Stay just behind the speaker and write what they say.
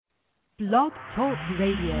Blog Talk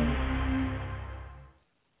Radio.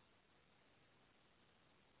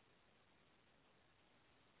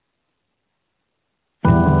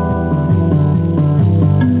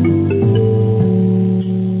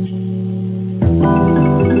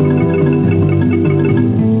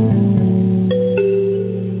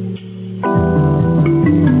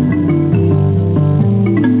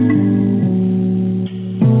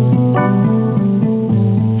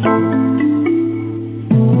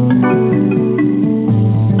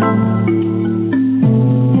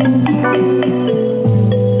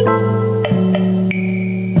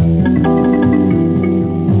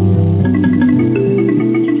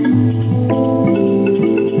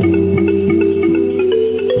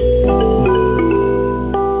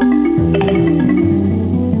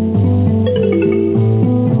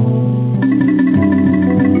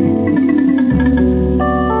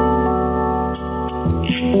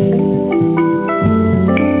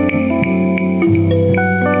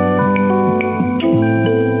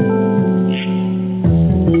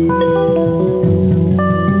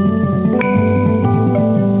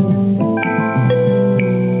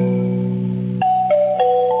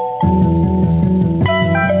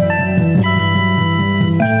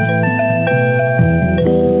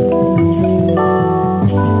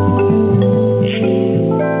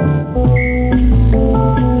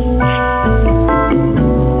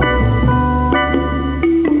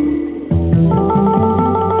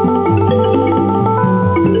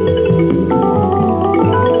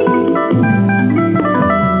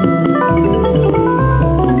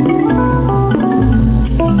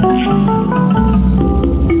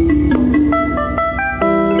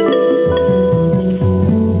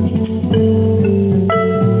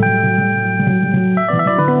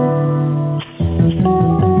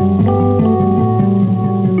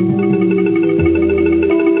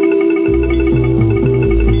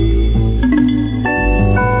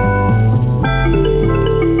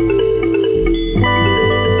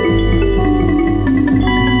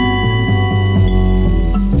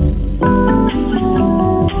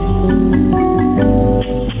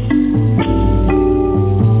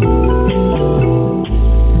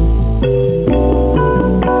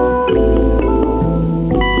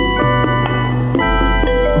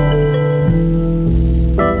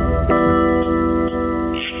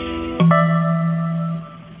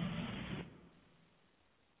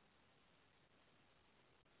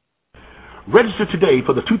 Register today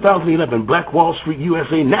for the 2011 Black Wall Street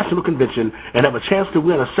USA National Convention and have a chance to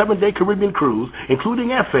win a 7-day Caribbean cruise,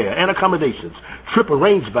 including airfare and accommodations. Trip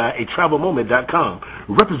arranged by atravelmoment.com.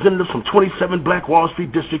 Representatives from 27 Black Wall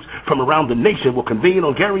Street districts from around the nation will convene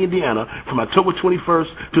on Gary, Indiana from October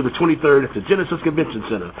 21st to the 23rd at the Genesis Convention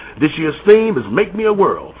Center. This year's theme is Make Me a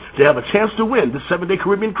World. To have a chance to win this 7-day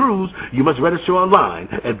Caribbean cruise, you must register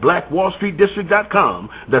online at blackwallstreetdistrict.com.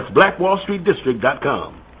 That's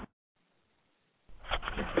blackwallstreetdistrict.com.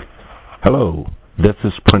 Hello, this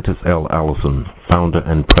is Prentice L. Allison, founder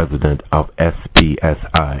and president of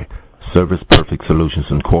SPSI, Service Perfect Solutions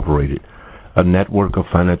Incorporated, a network of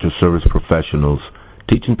financial service professionals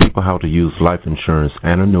teaching people how to use life insurance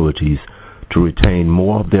and annuities to retain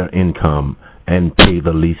more of their income and pay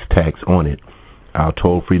the least tax on it. Our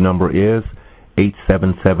toll-free number is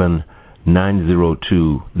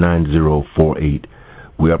 877-902-9048.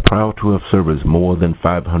 We are proud to have serviced more than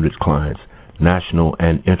 500 clients, national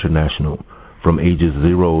and international, from ages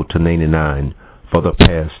 0 to 99 for the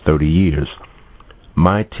past 30 years.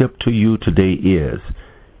 My tip to you today is,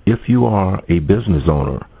 if you are a business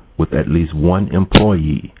owner with at least one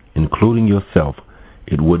employee, including yourself,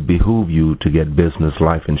 it would behoove you to get business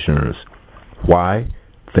life insurance. Why?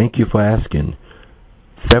 Thank you for asking.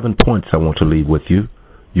 7 points I want to leave with you.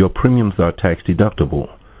 Your premiums are tax deductible.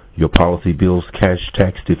 Your policy bills cash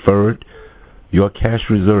tax deferred. Your cash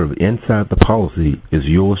reserve inside the policy is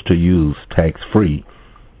yours to use tax-free.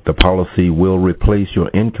 The policy will replace your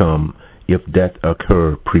income if death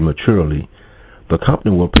occurs prematurely. The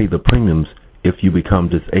company will pay the premiums if you become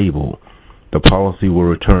disabled. The policy will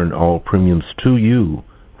return all premiums to you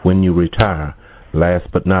when you retire. Last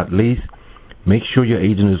but not least, make sure your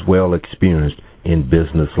agent is well experienced in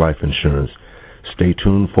business life insurance. Stay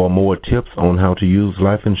tuned for more tips on how to use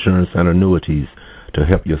life insurance and annuities to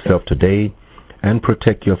help yourself today and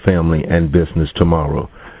protect your family and business tomorrow.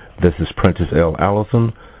 This is Prentice L.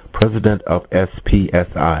 Allison, president of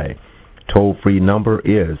SPSI. Toll-free number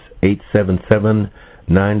is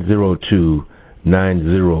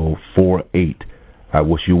 877-902-9048. I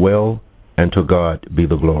wish you well, and to God be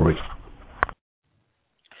the glory.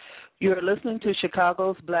 You're listening to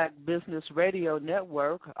Chicago's Black Business Radio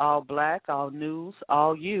Network, all black, all news,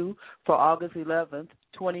 all you, for August 11th,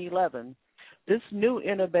 2011. This new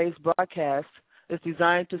inner-based broadcast is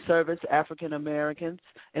designed to service African Americans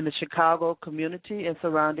in the Chicago community and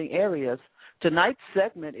surrounding areas. Tonight's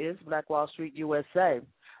segment is Black Wall Street USA.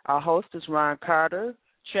 Our host is Ron Carter,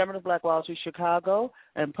 chairman of Black Wall Street Chicago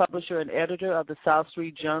and publisher and editor of the South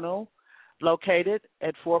Street Journal, located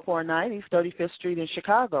at 449 East 35th Street in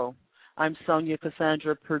Chicago. I'm Sonia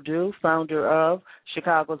Cassandra Perdue, founder of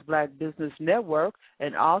Chicago's Black Business Network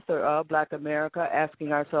and author of Black America,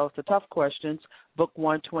 Asking Ourselves the Tough Questions, Book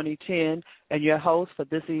 1, 2010, and your host for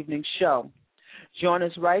this evening's show. Join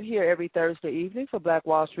us right here every Thursday evening for Black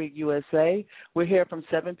Wall Street USA. We're here from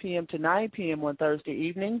 7 p.m. to 9 p.m. on Thursday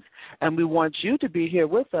evenings, and we want you to be here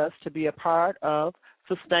with us to be a part of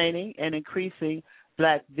sustaining and increasing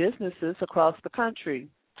Black businesses across the country.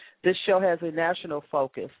 This show has a national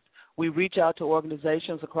focus. We reach out to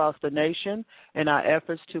organizations across the nation in our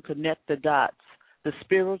efforts to connect the dots, the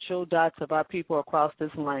spiritual dots of our people across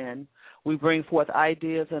this land. We bring forth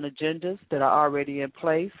ideas and agendas that are already in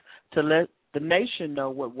place to let the nation know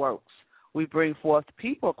what works. We bring forth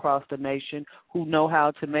people across the nation who know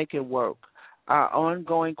how to make it work. Our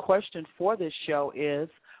ongoing question for this show is,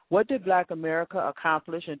 what did Black America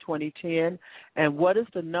accomplish in 2010, and what is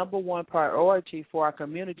the number one priority for our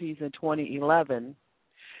communities in 2011?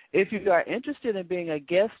 If you are interested in being a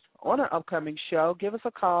guest on our upcoming show, give us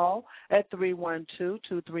a call at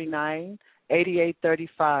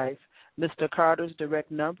 312-239-8835. Mr. Carter's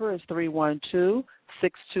direct number is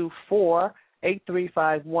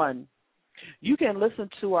 312-624-8351. You can listen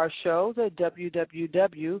to our shows at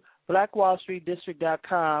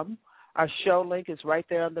www.blackwallstreetdistrict.com. Our show link is right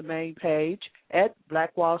there on the main page at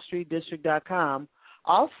blackwallstreetdistrict.com.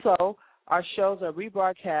 Also, our shows are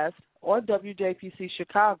rebroadcast on WJPC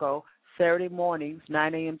Chicago Saturday mornings,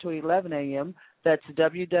 9 a.m. to 11 a.m. That's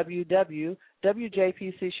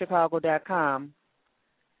www.wjpcchicago.com.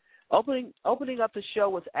 Opening up the show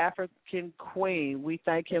was African Queen. We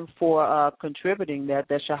thank him for contributing that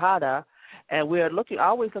Shahada. And we are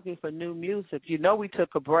always looking for new music. You know, we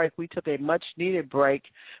took a break. We took a much-needed break,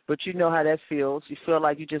 but you know how that feels. You feel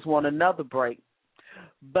like you just want another break.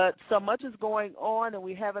 But so much is going on, and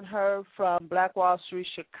we haven't heard from Black Wall Street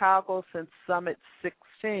Chicago since Summit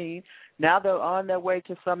 16. Now they're on their way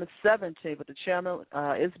to Summit 17, but the chairman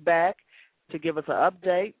is back to give us an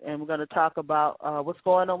update, and we're going to talk about what's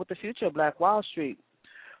going on with the future of Black Wall Street.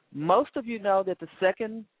 Most of you know that the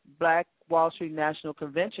second Black Wall Street National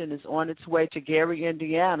Convention is on its way to Gary,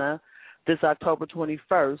 Indiana, this October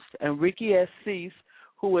 21st, and Ricky Assis,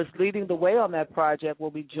 who is leading the way on that project,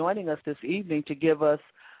 will be joining us this evening to give us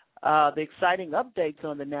the exciting updates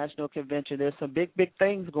on the National Convention. There's some big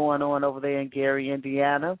things going on over there in Gary,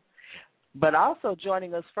 Indiana. But also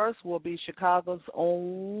joining us first will be Chicago's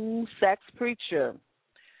own sax preacher.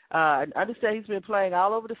 I understand he's been playing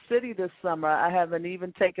all over the city this summer. I haven't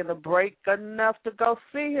even taken a break enough to go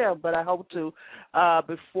see him, but I hope to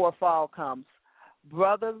before fall comes.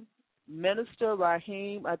 Brother Minister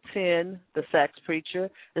Raheem Aten, the sax preacher,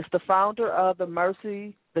 is the founder of the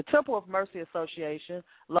Temple of Mercy Association,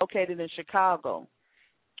 located in Chicago.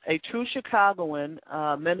 A true Chicagoan,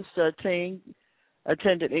 Minister Aten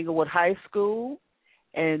attended Inglewood High School,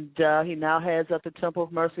 and he now heads up the Temple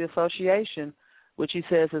of Mercy Association, which he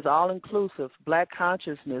says is all-inclusive, Black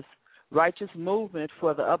consciousness, righteous movement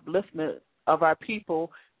for the upliftment of our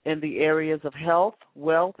people in the areas of health,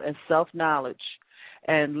 wealth, and self-knowledge,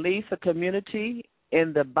 and leads a community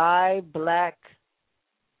in the Buy Black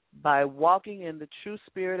by walking in the true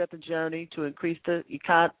spirit of the journey to increase the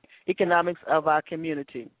economics of our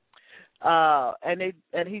community. And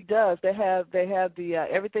he does. They have the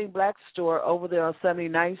Everything Black store over there on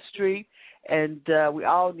 79th Street, and we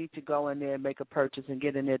all need to go in there and make a purchase and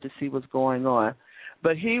get in there to see what's going on.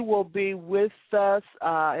 But he will be with us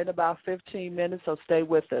in about 15 minutes, so stay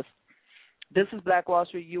with us. This is Black Wall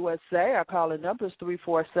Street USA. Our call-in number is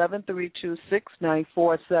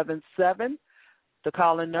 347-326-9477. The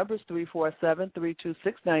call-in number is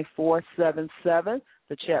 347-326-9477.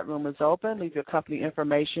 The chat room is open. Leave your company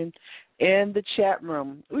information in the chat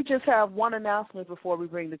room. We just have one announcement before we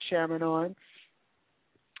bring the chairman on.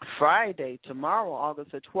 Friday, tomorrow,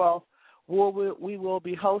 August the 12th, we will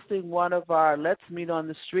be hosting one of our Let's Meet on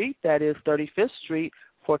the Street, that is 35th Street,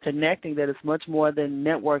 for connecting. That is much more than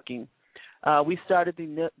networking. We started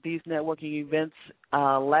these networking events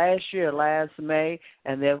last May,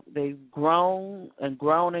 and they've grown and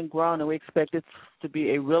grown and grown, and we expect it to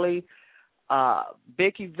be a really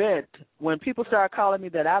big event. When people start calling me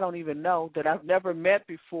that I don't even know, that I've never met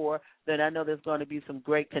before, then I know there's going to be some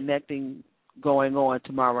great connecting going on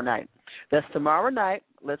tomorrow night. That's tomorrow night.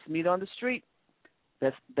 Let's meet on the street,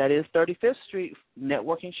 That is 35th Street,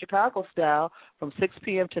 Networking Chicago style, from 6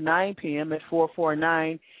 p.m. to 9 p.m. at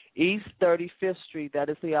 449 East 35th Street. That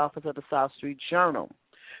is the office of the South Street Journal.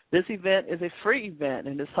 This event is a free event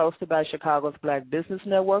and is hosted by Chicago's Black Business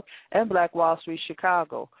Network and Black Wall Street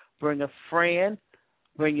Chicago. Bring a friend,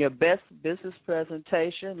 bring your best business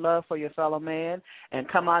presentation, love for your fellow man, and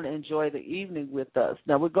come on and enjoy the evening with us.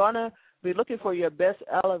 Now, we're going to be looking for your best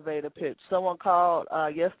elevator pitch. Someone called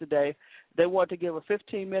yesterday. They want to give a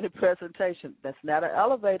 15-minute presentation. That's not an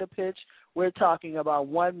elevator pitch. We're talking about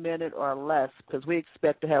 1 minute or less because we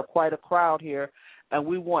expect to have quite a crowd here, and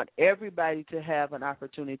we want everybody to have an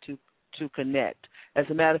opportunity to connect. As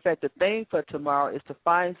a matter of fact, the theme for tomorrow is to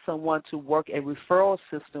find someone to work a referral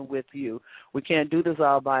system with you. We can't do this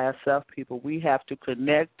all by ourselves, people. We have to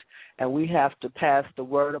connect, and we have to pass the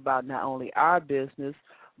word about not only our business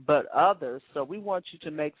but others. So we want you to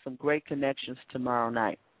make some great connections tomorrow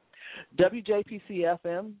night.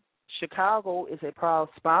 WJPC-FM Chicago is a proud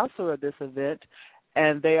sponsor of this event,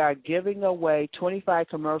 and they are giving away 25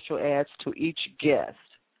 commercial ads to each guest.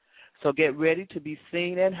 So get ready to be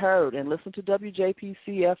seen and heard, and listen to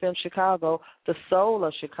WJPC-FM Chicago, the soul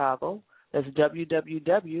of Chicago. That's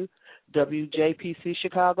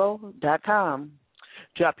www.wjpcchicago.com.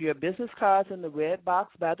 Drop your business cards in the red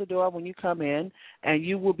box by the door when you come in, and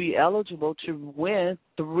you will be eligible to win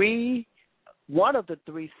one of the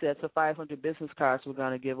 3 sets of 500 business cards we're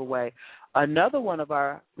going to give away. Another one of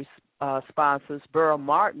our sponsors, Burl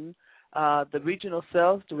Martin, the regional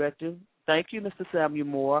sales director, thank you, Mr. Samuel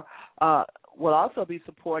Moore, will also be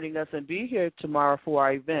supporting us and be here tomorrow for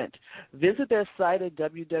our event. Visit their site at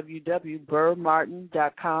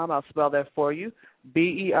www.burlmartin.com. I'll spell that for you,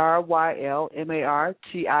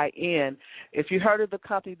 BERYLMARTIN. If you heard of the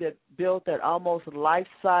company that built that almost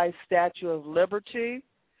life-size Statue of Liberty,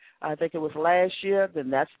 I think it was last year,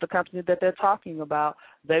 then that's the company that they're talking about.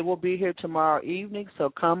 They will be here tomorrow evening,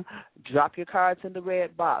 so come drop your cards in the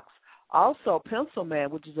red box. Also, Pencil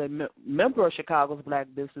Man, which is a member of Chicago's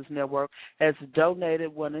Black Business Network, has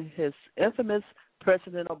donated one of his infamous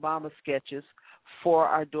President Obama sketches for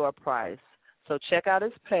our door prize. So check out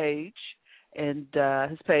his page, and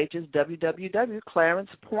his page is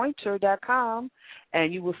www.clarencepointer.com,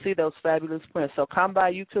 and you will see those fabulous prints. So come by.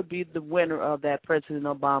 You could be the winner of that President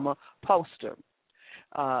Obama poster.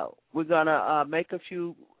 We're going to make a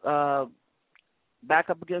few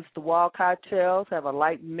back up against the wall cocktails, have a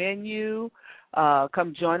light menu.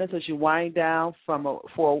 Come join us as you wind down from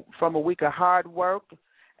a week of hard work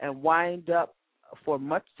and wind up for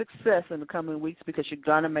much success in the coming weeks, because you're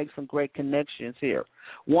going to make some great connections here.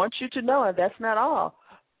 Want you to know, and that's not all,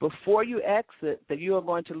 before you exit, that you are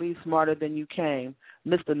going to leave smarter than you came.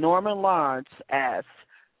 Mr. Norman Lawrence asks,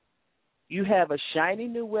 you have a shiny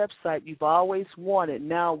new website you've always wanted.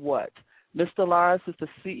 Now what? Mr. Lawrence is the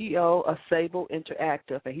CEO of Sable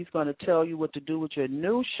Interactive, and he's going to tell you what to do with your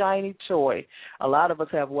new shiny toy. A lot of us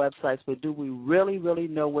have websites, but do we really, really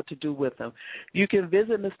know what to do with them? You can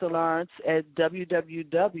visit Mr. Lawrence at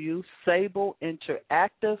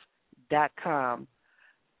www.sableinteractive.com.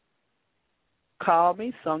 Call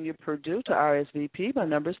me, Sonia Purdue, to RSVP. My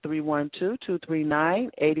number is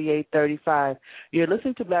 312-239-8835. You're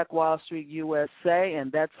listening to Black Wall Street USA,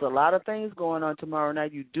 and that's a lot of things going on tomorrow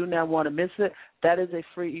night. You do not want to miss it. That is a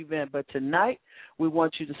free event. But tonight, we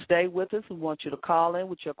want you to stay with us. We want you to call in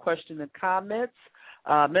with your questions and comments.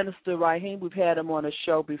 Minister Raheem, we've had him on a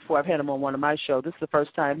show before. I've had him on one of my shows. This is the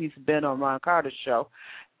first time he's been on Ron Carter's show.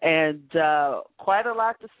 And quite a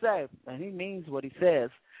lot to say, and he means what he says.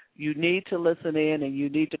 You need to listen in, and you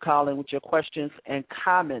need to call in with your questions and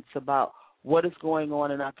comments about what is going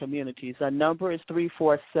on in our communities. Our number is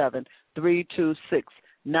 347-326-9477.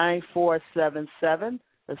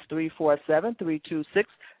 That's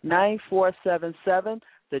 347-326-9477.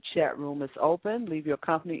 The chat room is open. Leave your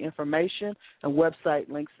company information and website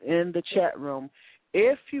links in the chat room.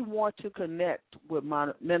 If you want to connect with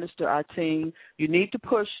Minister Artin, you need to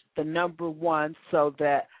push the number 1 so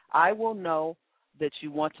that I will know that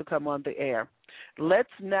you want to come on the air.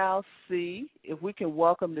 Let's now see if we can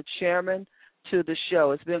welcome the chairman to the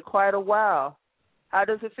show. It's been quite a while. How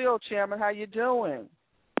does it feel, Chairman? How you doing?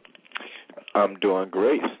 I'm doing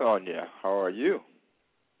great, Sonia. How are you?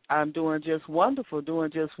 I'm doing just wonderful,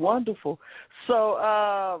 So,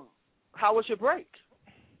 how was your break?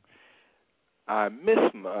 I miss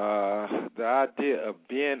the idea of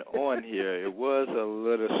being on here. It was a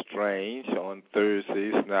little strange on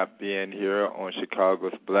Thursdays not being here on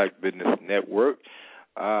Chicago's Black Business Network.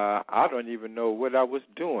 I don't even know what I was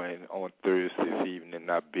doing on Thursdays evening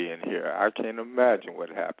not being here. I can't imagine what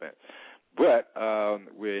happened. But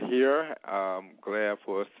we're here. I'm glad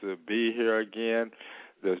for us to be here again.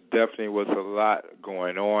 There definitely was a lot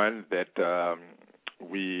going on that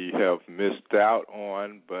we have missed out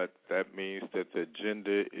on, but that means that the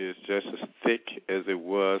agenda is just as thick as it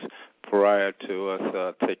was prior to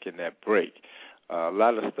us taking that break. A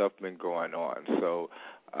lot of stuff been going on, so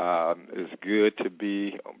it's good to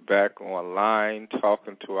be back online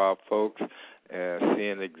talking to our folks and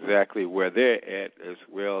seeing exactly where they're at, as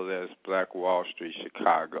well as Black Wall Street,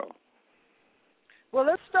 Chicago. Well,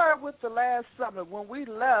 let's start with the last summit. When we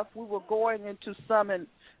left, we were going into summit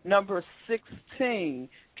number 16.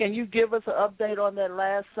 Can you give us an update on that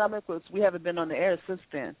last summit? Because we haven't been on the air since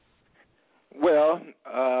then. Well,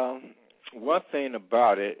 one thing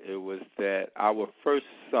about it was that our first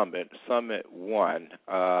summit, Summit 1,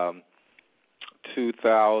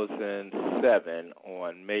 2007,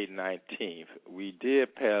 on May 19th, we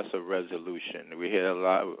did pass a resolution. We had a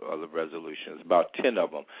lot of other resolutions, about 10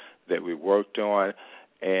 of them, that we worked on,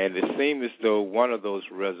 and it seemed as though one of those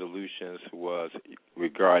resolutions was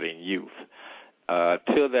regarding youth.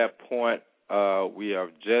 Till that point, we are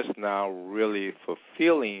just now really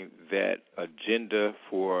fulfilling that agenda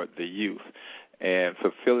for the youth. And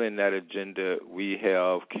fulfilling that agenda, we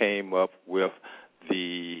have came up with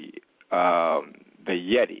the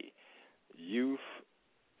YETI, Youth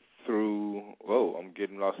Through, I'm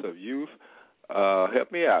getting lost of youth.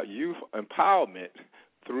 Help me out. Youth Empowerment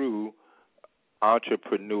Through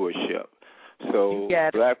Entrepreneurship. So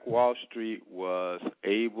Black Wall Street was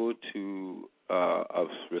able to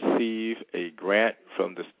receive a grant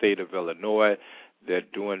from the state of Illinois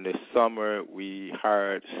that during this summer we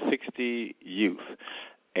hired 60 youth.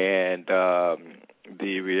 And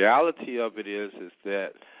the reality of it is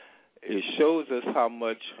that it shows us how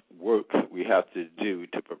much work we have to do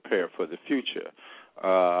to prepare for the future.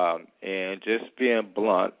 And just being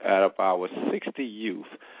blunt, out of our 60 youth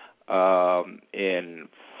in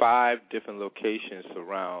 5 different locations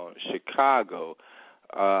around Chicago,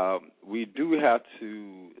 we do have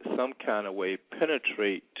to some kind of way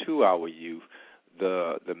penetrate to our youth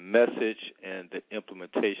the message and the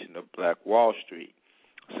implementation of Black Wall Street.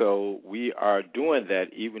 So we are doing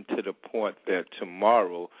that even to the point that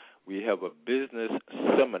tomorrow we have a business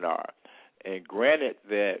seminar. And granted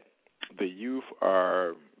that the youth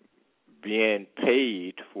are being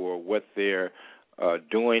paid for what they're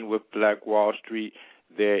doing with Black Wall Street,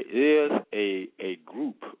 there is a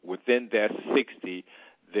group within that 60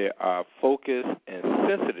 that are focused and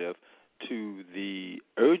sensitive to the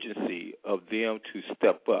urgency of them to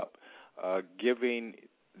step up. Giving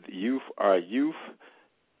the youth our youth,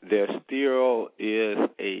 there still is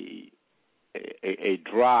a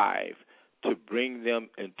drive to bring them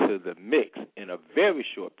into the mix in a very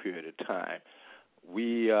short period of time.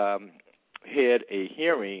 We had a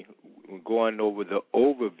hearing going over the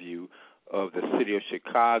overview of the city of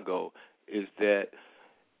Chicago, is that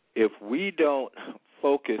if we don't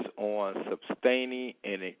focus on sustaining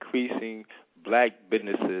and increasing black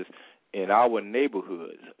businesses in our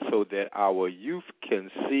neighborhoods so that our youth can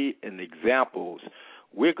see in examples,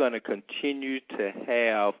 we're going to continue to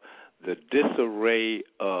have the disarray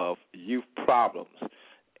of youth problems.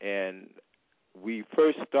 And we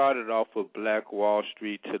first started off with Black Wall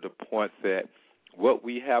Street to the point that what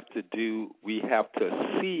we have to do, we have to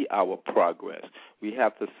see our progress. We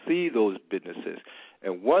have to see those businesses.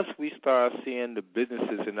 And once we start seeing the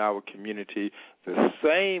businesses in our community the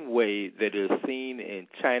same way that is seen in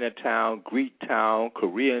Chinatown, Greektown,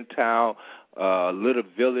 Koreatown, Little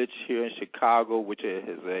Village here in Chicago, which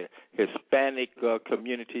is a Hispanic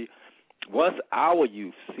community, once our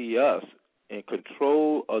youth see us in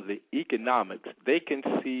control of the economics, they can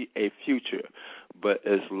see a future. But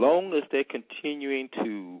as long as they're continuing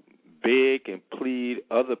to beg and plead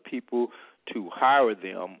other people to hire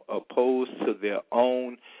them opposed to their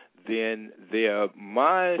own, then their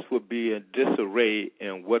minds will be in disarray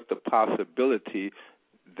in what the possibility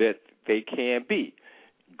that they can be.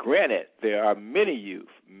 Granted, there are many youth,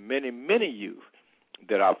 many youth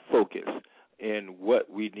that are focused in what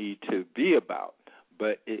we need to be about,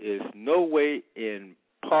 but it is no way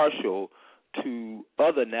impartial to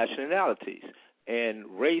other nationalities. And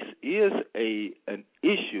race is an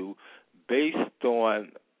issue based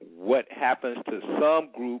on what happens to some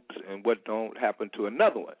groups and what don't happen to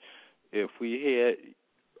another one. If we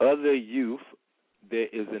had other youth that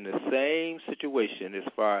is in the same situation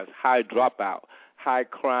as far as high dropout, high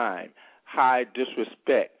crime, high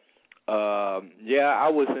disrespect, I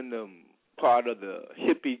was in the part of the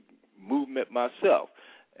hippie movement myself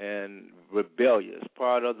and rebellious,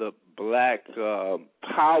 part of the black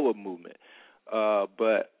power movement.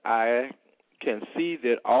 But I can see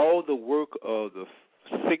that all the work of the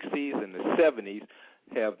 60s and the 70s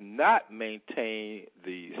have not maintained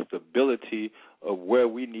the stability of where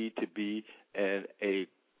we need to be and a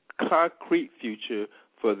concrete future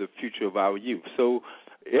for the future of our youth. So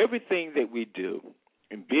everything that we do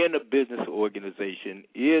in being a business organization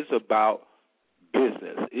is about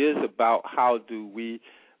business, is about how do we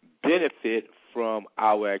benefit from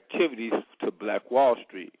our activities to Black Wall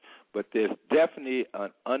Street. But there's definitely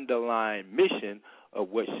an underlying mission of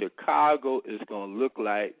what Chicago is going to look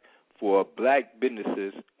like for black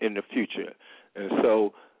businesses in the future. And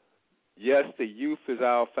so, yes, the youth is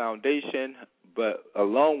our foundation, but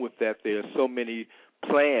along with that, there are so many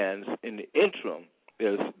plans in the interim.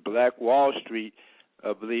 There's Black Wall Street.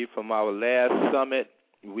 I believe from our last summit,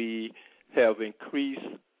 we have increased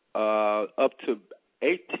up to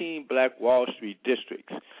 18 Black Wall Street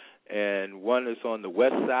districts. And one is on the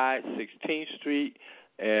west side, 16th Street,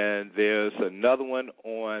 and there's another one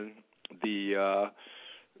on the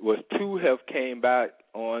two have came back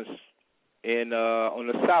on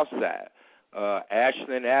the south side,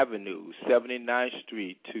 Ashland Avenue, 79th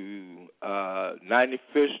Street to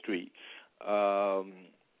 95th Street, and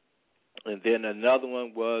then another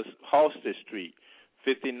one was Halsted Street,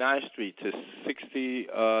 59th Street to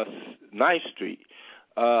 69th Street.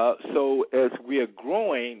 So as we are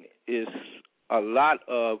growing, it's a lot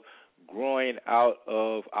of growing out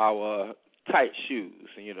of our tight shoes.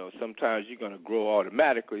 You know, sometimes you're going to grow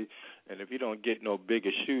automatically, and if you don't get no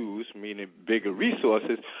bigger shoes, meaning bigger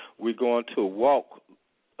resources, we're going to walk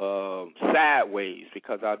sideways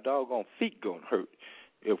because our doggone feet going to hurt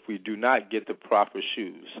if we do not get the proper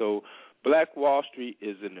shoes. So Black Wall Street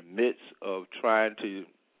is in the midst of trying to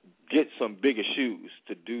get some bigger shoes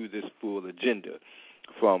to do this full agenda,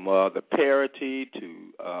 from the parity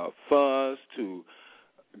to funds to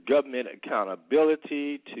government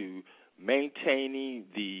accountability to maintaining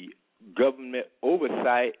the government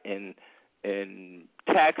oversight and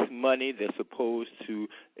tax money that's supposed to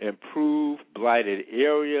improve blighted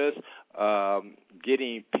areas,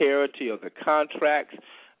 getting parity of the contracts,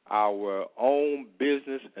 our own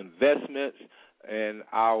business investments, and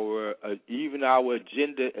our even our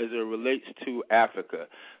agenda as it relates to Africa.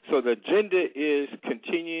 So the agenda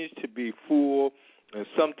continues to be full, and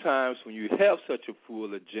sometimes when you have such a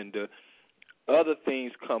full agenda, other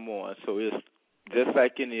things come on. So it's just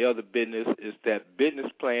like any other business, it's that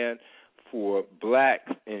business plan for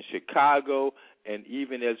blacks in Chicago, and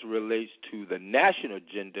even as it relates to the national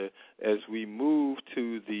agenda as we move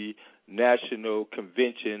to the National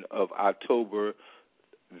Convention of October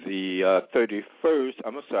the 31st.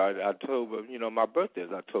 I'm sorry, October. You know, my birthday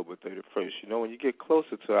is October 31st. You know, when you get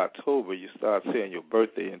closer to October, you start saying your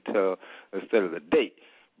birthday instead of the date.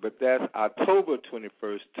 But that's October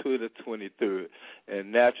 21st to the 23rd.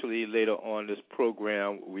 And naturally, later on this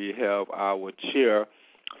program, we have our chair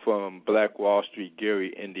from Black Wall Street,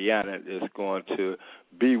 Gary, Indiana, is going to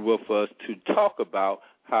be with us to talk about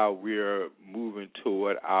how we're moving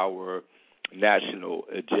toward our national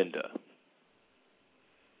agenda.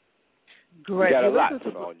 Great. We got a lot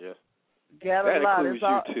on you. That includes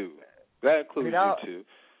you, too. That includes you, too.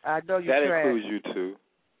 I know you're That includes you, too.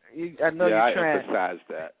 I know you're trans. I emphasize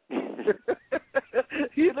that.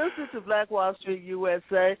 You listen to Black Wall Street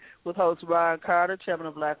USA with host Ryan Carter, chairman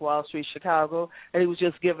of Black Wall Street Chicago, and he was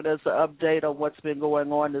just giving us an update on what's been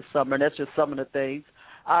going on this summer, and that's just some of the things.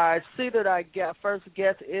 I see that our first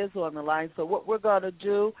guest is on the line, so what we're going to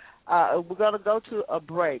do, we're going to go to a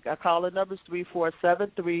break. Our caller number is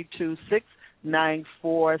 347-326-9477.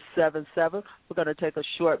 We're going to take a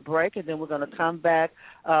short break, and then we're going to come back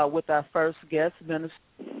with our first guest, Minister.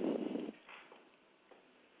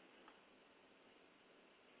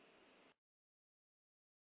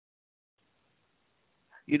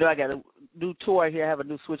 You know, I got a new toy here. I have a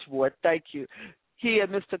new switchboard. Thank you. He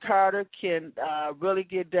and Mr. Carter can really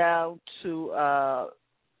get down to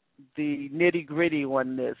the nitty-gritty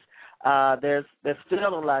on this. There's still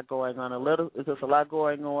a lot going on. There's a lot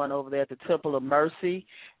going on over there at the Temple of Mercy,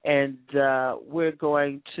 and we're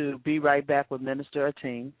going to be right back with Minister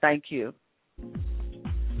Ateen. Thank you.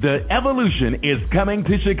 The Evolution is coming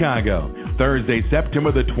to Chicago Thursday,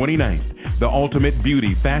 September the 29th. The ultimate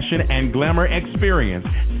beauty, fashion, and glamour experience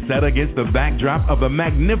set against the backdrop of the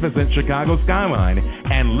magnificent Chicago skyline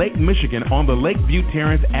and Lake Michigan on the Lakeview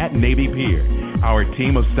Terrace at Navy Pier. Our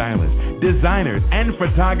team of stylists, designers, and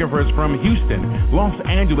photographers from Houston, Los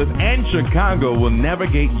Angeles, and Chicago will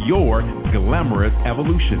navigate your glamorous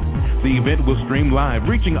evolution. The event will stream live,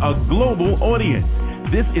 reaching a global audience.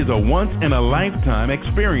 This is a once-in-a-lifetime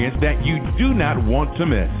experience that you do not want to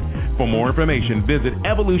miss. For more information, visit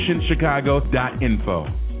evolutionchicago.info.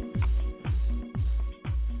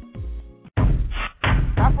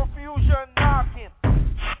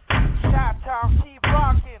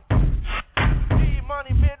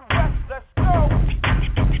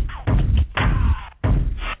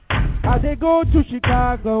 go to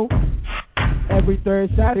Chicago every third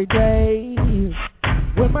Saturday.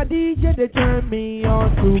 When my DJ, they turn me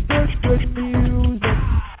on to good music.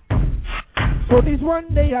 So this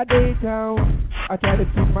one day I day town, I try to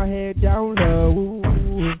keep my head down low.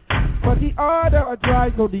 But the harder I try,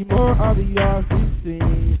 so the more obvious it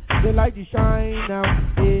seems. They like to shine now,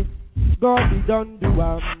 eh? God, they don't do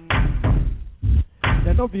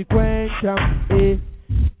they no be quench eh?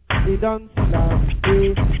 They don't slam,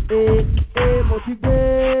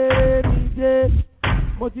 motivate me,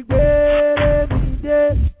 motivate me,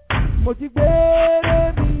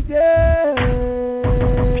 motivate me,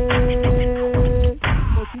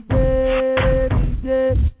 motivate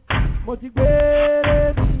me,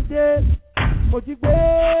 motivate me,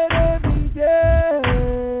 motivate me,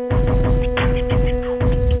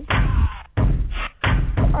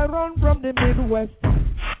 I run from the Midwest,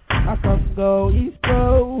 I come go East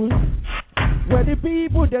Coast, where the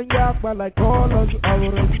people then yak but like colors of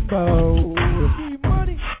rainbow. Need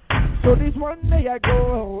money, so this one day I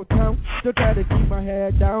go town to try to keep my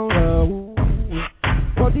head down low.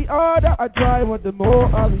 But the harder I try, what the more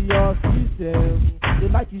obvious system. The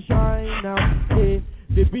light is shine now, eh?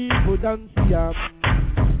 The people don't see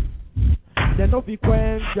they no be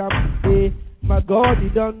quench eh? My God, he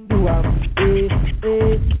don't do motivate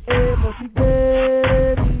me,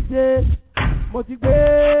 motivate me,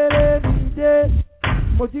 motivate me,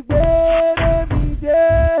 motivate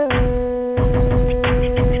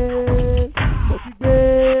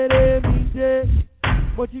me,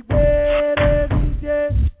 motivate me,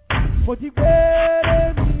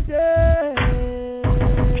 motivate me,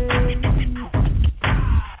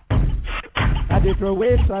 I dey throw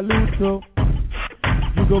away salute, so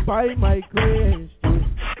you go buy my grace too.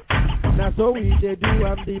 Now so we they do,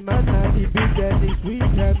 I'm the man, I the beat and the sweet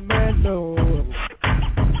and mellow.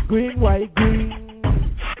 Green, white, green,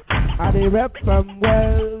 I they rap from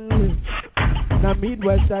well. Now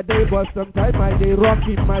Midwest I dey, but sometimes I dey rock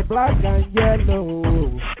in my black and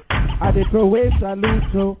yellow. I dey throw away salute,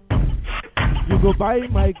 so you go buy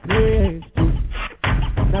my grace too.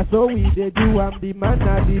 Now so we they do, I'm the man,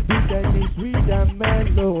 I the beat and the sweet and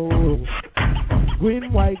mellow.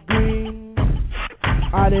 Green, white, green,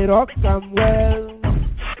 I dey rock some well.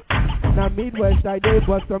 Now Midwest I dey,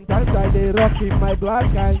 but sometimes I dey rock in my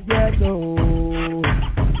black and yellow.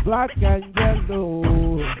 Black and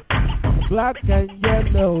yellow. Black and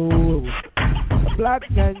yellow. Black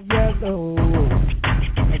and yellow.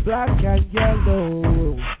 Black and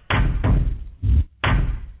yellow.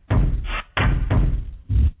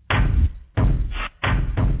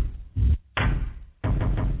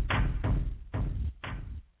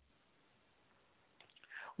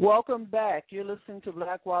 Welcome back. You're listening to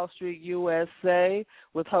Black Wall Street USA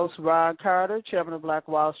with host Ron Carter, chairman of Black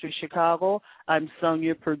Wall Street Chicago. I'm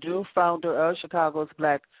Sonia Perdue, founder of Chicago's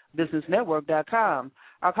BlackBusinessNetwork.com.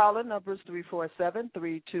 Our call-in number is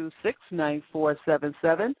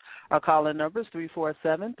 347-326-9477. Our call-in number is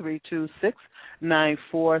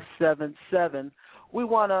 347-326-9477. We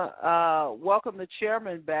want to welcome the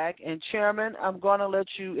chairman back. And, Chairman, I'm going to let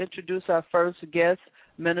you introduce our first guest,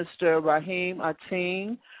 Minister Rahim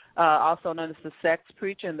Ateen, also known as the Sex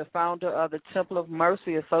Preacher and the founder of the Temple of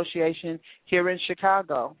Mercy Association here in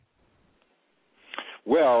Chicago.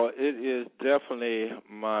 Well, it is definitely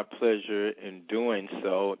my pleasure in doing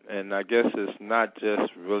so, and I guess it's not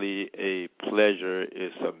just really a pleasure,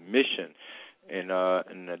 it's a mission in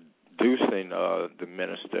introducing the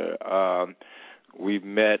minister. We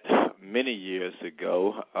met many years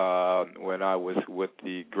ago when I was with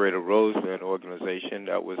the Greater Roseland organization.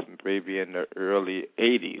 That was maybe in the early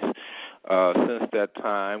 80s. Since that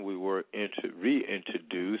time, we were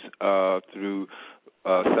reintroduced through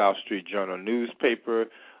South Street Journal newspaper.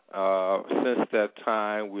 Since that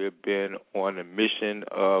time, we've been on a mission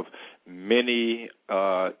of many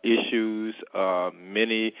issues,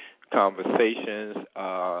 many conversations,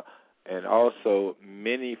 and also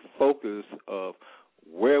many focus of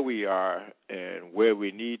where we are and where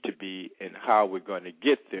we need to be and how we're going to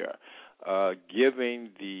get there. Giving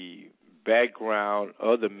the background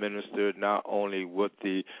of the minister, not only with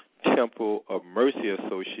the Temple of Mercy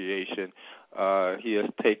Association, he has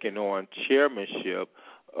taken on chairmanship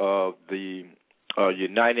of the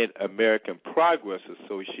United American Progress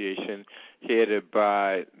Association, headed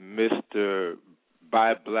by Mr.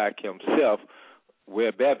 Black himself,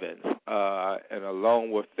 Webb Evans, and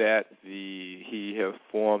along with that, he has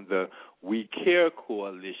formed the We Care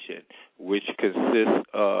Coalition, which consists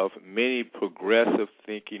of many progressive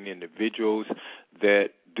thinking individuals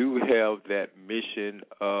that do have that mission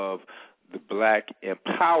of the black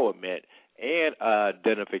empowerment and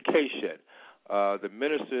identification. The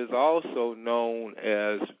Minister is also known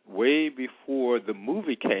as, way before the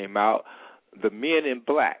movie came out, the Men in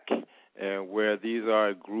Black, and where these are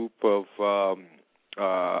a group of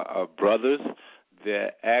brothers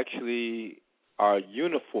that actually are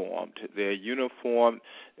uniformed. They're uniformed,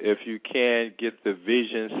 if you can get the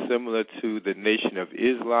vision similar to the Nation of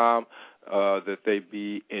Islam, that they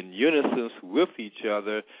be in unison with each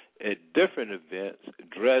other at different events,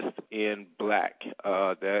 dressed in black.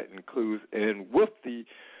 That includes, and with the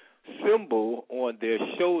symbol on their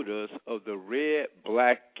shoulders of the red,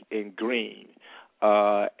 black, and green.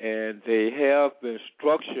 And they have been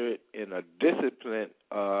structured in a disciplined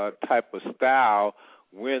type of style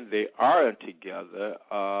when they are together,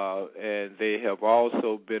 and they have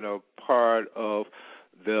also been a part of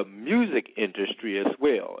the music industry as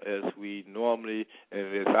well, as we normally,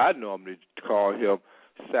 and as I normally call him,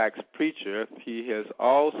 Sax Preacher. He has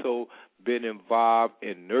also been involved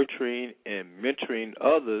in nurturing and mentoring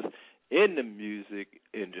others in the music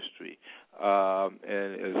industry.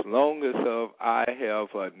 And as long as I have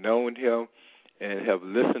known him and have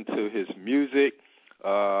listened to his music,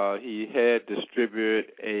 he had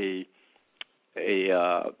distributed a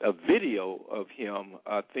video of him.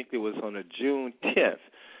 I think it was on a Juneteenth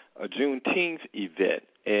event,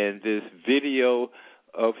 and this video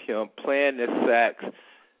of him playing the sax,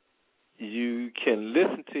 you can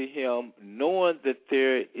listen to him knowing that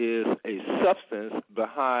there is a substance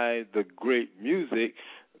behind the great music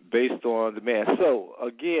based on the man. So,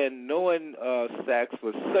 again, knowing sax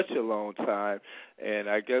for such a long time, and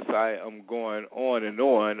I guess I am going on and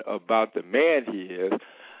on about the man he is,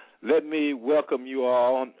 let me welcome you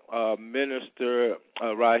all, Minister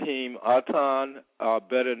Rahim Atan,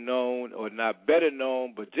 better known, or not better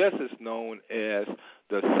known, but just as known as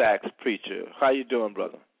the Sax Preacher. How you doing,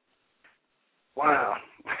 brother? Wow.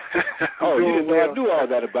 Oh, you didn't know I knew all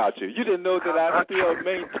that about you. You didn't know that I still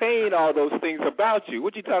maintain all those things about you.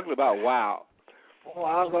 What you talking about? Wow. Oh,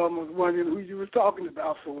 I was almost wondering who you were talking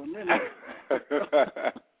about for a minute.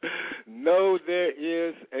 No, there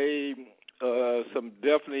is some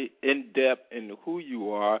definitely in-depth in who you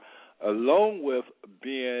are, along with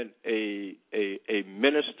being a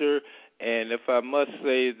minister. And if I must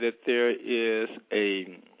say that there is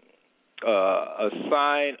a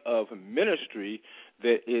sign of ministry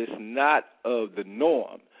that is not of the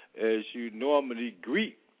norm, as you normally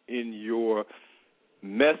greet in your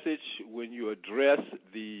message when you address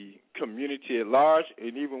the community at large,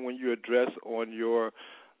 and even when you address on your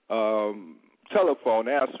telephone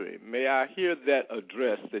answering. May I hear that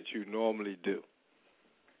address that you normally do?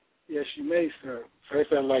 Yes, you may, sir.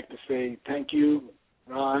 First, I'd like to say thank you,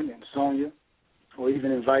 Ron and Sonia, for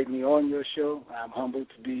even inviting me on your show. I'm humbled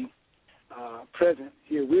to be present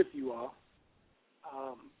here with you all.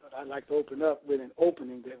 But I'd like to open up with an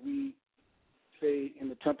opening that we say in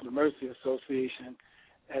the Temple of Mercy Association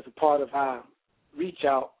as a part of our reach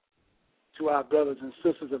out to our brothers and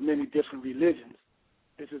sisters of many different religions.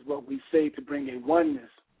 This is what we say to bring a oneness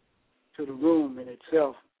to the room in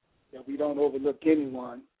itself, that we don't overlook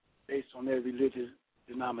anyone based on their religious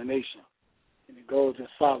denomination. And it goes as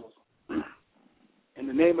follows. In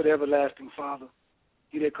the name of the everlasting Father,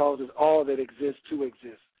 he that causes all that exists to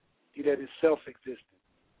exist, he that is self-existent,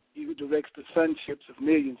 he who directs the sunships of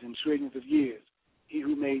millions and trillions of years, he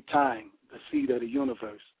who made time, the seed of the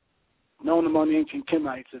universe. Known among the ancient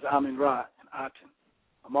Kemites as Amin-Ra and Aten,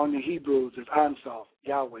 among the Hebrews as Ansof,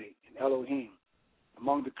 Yahweh, and Elohim,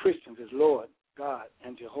 among the Christians as Lord, God,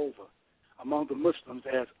 and Jehovah, among the Muslims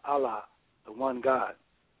as Allah, the one God,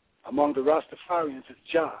 among the Rastafarians as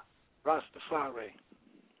Jah, Rastafari.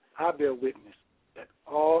 I bear witness that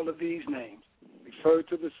all of these names refer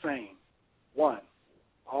to the same, one,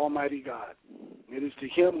 Almighty God. It is to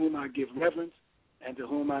him whom I give reverence and to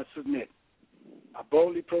whom I submit. I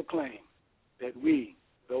boldly proclaim that we,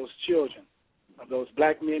 those children of those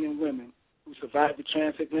black men and women who survived the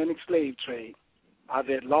transatlantic slave trade, are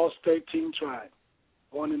that lost 13 tribe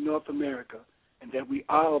born in North America, and that we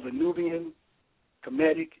are of a Nubian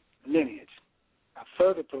Kemetic lineage. I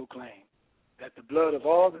further proclaim that the blood of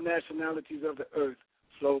all the nationalities of the earth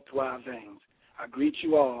flow through our veins. I greet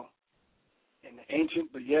you all in the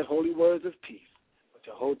ancient but yet holy words of peace.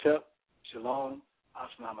 Jahotep, Shalom,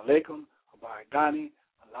 Assalamu Alaikum, Abaragani,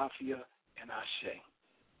 Alafia, and Ashe.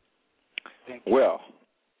 Thank you. Well,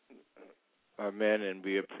 amen, and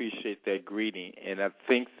we appreciate that greeting. And I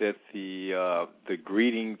think that the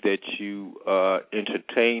greeting that you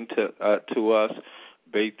entertained to us,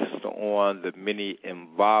 based on the many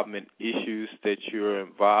involvement issues that you're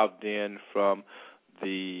involved in, from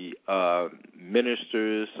the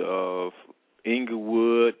ministers of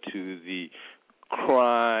Inglewood to the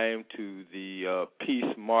crime to the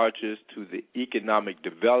charges to the economic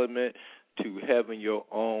development, to having your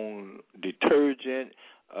own detergent,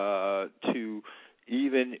 to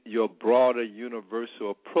even your broader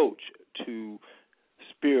universal approach to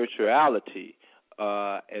spirituality.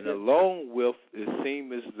 And along with, it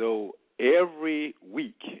seems as though every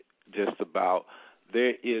week, just about,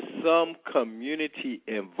 there is some community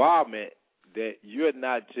involvement that you're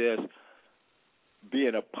not just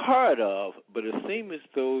being a part of, but it seems as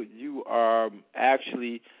though you are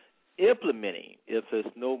actually implementing, if it's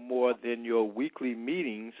no more than your weekly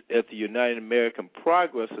meetings at the United American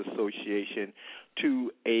Progress Association,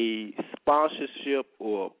 to a sponsorship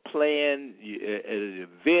or plan, an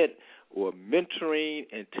event or mentoring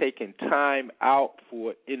and taking time out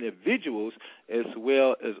for individuals as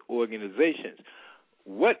well as organizations.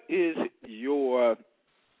 What is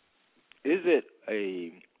is it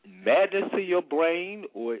a madness in your brain,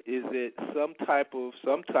 or is it some type of,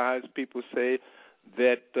 sometimes people say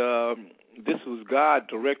that this was God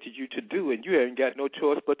directed you to do and you haven't got no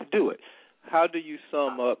choice but to do it? How do you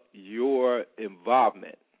sum up your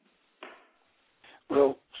involvement?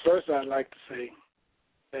 Well, first I'd like to say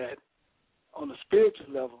that on the spiritual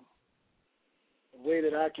level, the way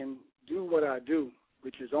that I can do what I do,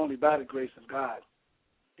 which is only by the grace of God,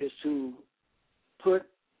 is to put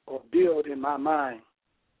or build in my mind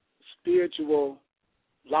spiritual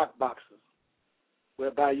lock boxes,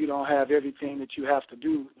 whereby you don't have everything that you have to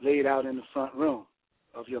do laid out in the front room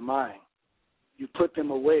of your mind. You put them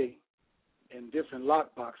away in different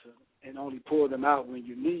lock boxes and only pull them out when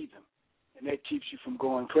you need them, and that keeps you from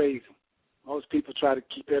going crazy. Most people try to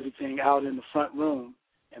keep everything out in the front room,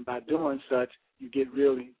 and by doing such, you get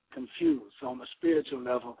really confused. So on the spiritual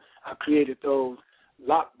level, I created those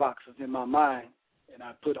lock boxes in my mind, and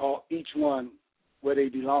I put each one where they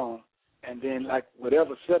belong, and then like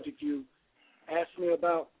whatever subject you ask me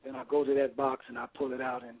about, then I go to that box and I pull it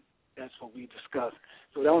out, and that's what we discuss.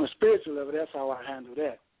 So on the spiritual level, that's how I handle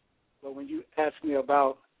that. But when you ask me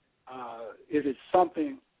about is it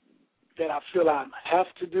something that I feel I have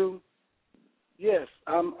to do, yes,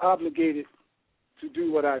 I'm obligated to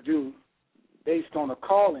do what I do based on a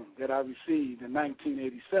calling that I received in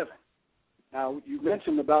 1987. Now, you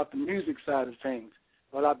mentioned about the music side of things.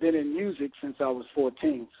 Well, I've been in music since I was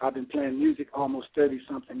 14. So I've been playing music almost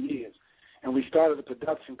 30-something years. And we started a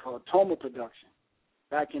production called Toma Production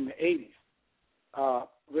back in the 80s.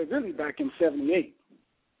 We're really back in 78.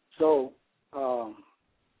 So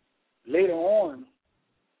later on,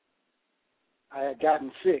 I had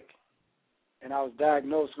gotten sick, and I was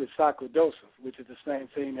diagnosed with sarcoidosis, which is the same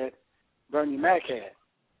thing that Bernie Mac had.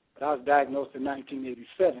 But I was diagnosed in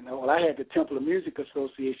 1987. Well, I had the Temple of Music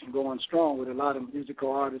Association going strong with a lot of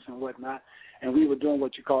musical artists and whatnot, and we were doing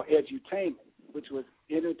what you call edutainment, which was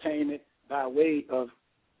entertainment by way of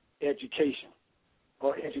education,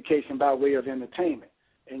 or education by way of entertainment.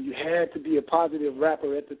 And you had to be a positive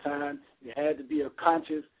rapper at the time. You had to be a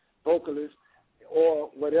conscious vocalist, or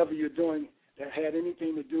whatever you're doing that had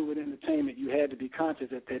anything to do with entertainment. You had to be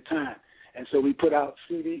conscious at that time. And so we put out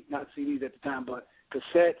not CDs at the time, but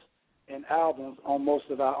cassettes and albums on most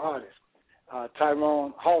of our artists.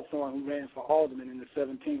 Tyrone Hawthorne, who ran for alderman in the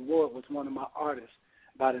 17th Ward, was one of my artists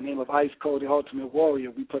by the name of Ice Cold, the Ultimate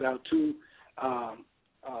Warrior. We put out 2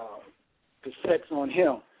 cassettes on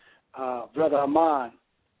him. Brother Amon,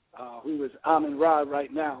 who is Amin Ra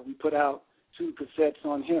right now, we put out 2 cassettes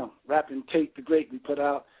on him. Rapping Tate the Great, we put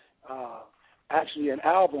out actually an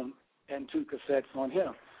album and 2 cassettes on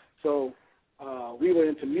him. So we were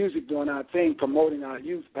into music, doing our thing, promoting our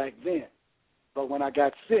youth back then. But when I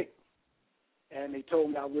got sick and they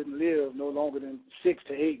told me I wouldn't live no longer than 6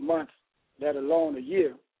 to 8 months, let alone a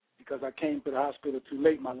year, because I came to the hospital too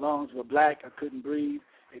late. My lungs were black. I couldn't breathe.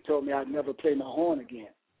 They told me I'd never play my horn again.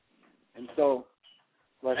 And so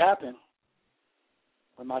what happened,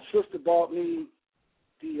 when my sister bought me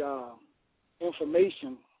the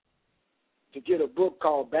information to get a book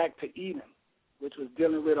called Back to Eden, which was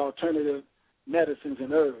dealing with alternative medicines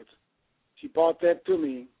and herbs, she brought that to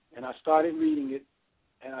me, and I started reading it,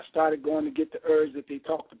 and I started going to get the herbs that they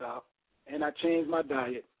talked about, and I changed my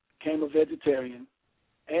diet, became a vegetarian,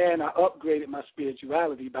 and I upgraded my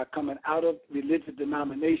spirituality by coming out of religious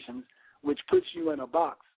denominations, which puts you in a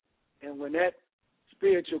box. And when that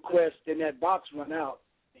spiritual quest in that box run out,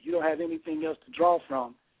 and you don't have anything else to draw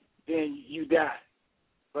from, then you die.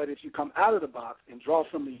 But if you come out of the box and draw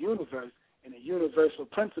from the universe and a universal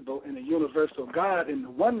principle and a universal God and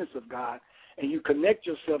the oneness of God, and you connect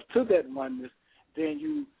yourself to that oneness, then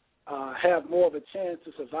you have more of a chance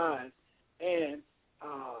to survive and,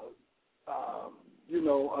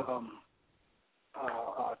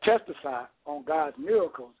 testify on God's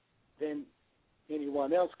miracles than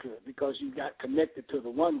anyone else could, because you got connected to the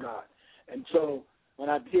one God. And so when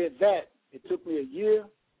I did that, it took me a year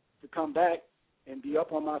to come back and be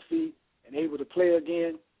up on my feet and able to play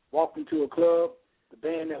again, walked into a club. The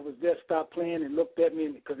band that was there stopped playing and looked at me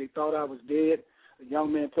because they thought I was dead. A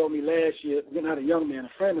young man told me last year, not a young man,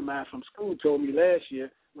 a friend of mine from school told me last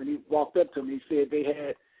year when he walked up to me, he said they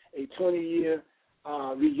had a 20-year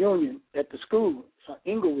reunion at the school from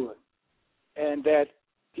Inglewood, and that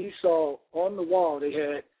he saw on the wall they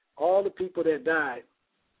had all the people that died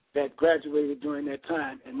that graduated during that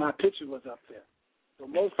time, and my picture was up there. So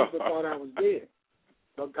most people thought I was dead.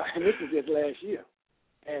 But God, and this was just last year.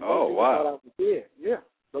 And most people thought I was dead. Yeah.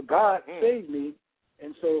 But God saved me,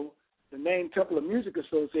 and so the name Temple of Music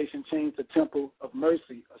Association changed to Temple of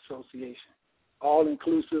Mercy Association.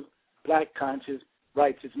 All-inclusive, black conscious,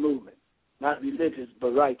 righteous movement. Not religious,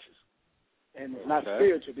 but righteous. And it's not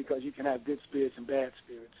spiritual, because you can have good spirits and bad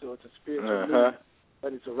spirits. So it's a spiritual movement,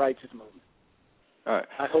 but it's a righteous movement. All right.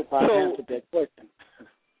 I hope I answered that question.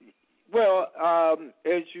 Well,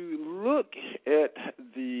 as you look at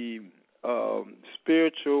the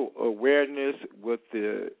spiritual awareness with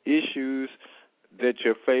the issues that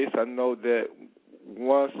you face, I know that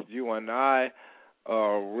once you and I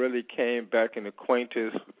really came back in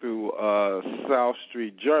acquaintance through South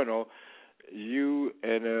Street Journal, you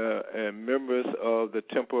and members of the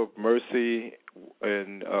Temple of Mercy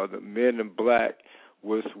and the Men in Black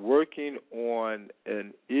was working on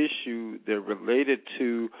an issue that related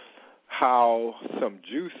to how some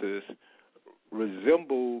juices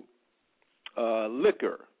resemble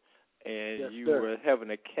liquor, and you were having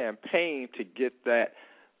a campaign to get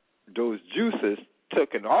those juices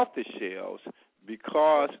taken off the shelves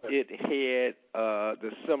because it had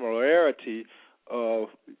the similarity of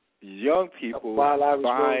young people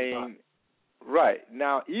buying. Right.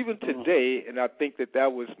 Now, even today, and I think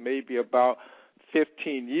that was maybe about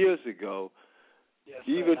 15 years ago,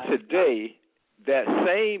 even today, that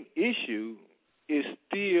same issue is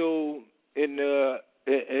still in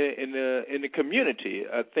the community.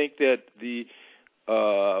 I think that the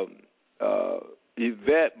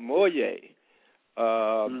Yvette Moyer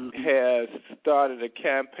has started a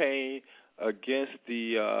campaign against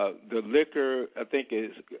the liquor. I think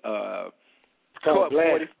it's called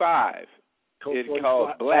 45. It's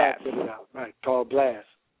called Blast. Right, called Blast.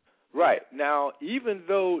 Right. Now, even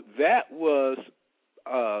though that was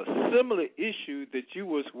a similar issue that you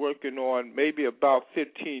was working on maybe about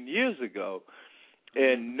 15 years ago,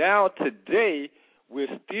 and now today we're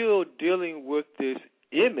still dealing with this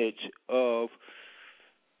image of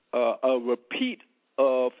a repeat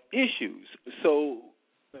of issues. So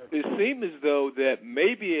it seems as though that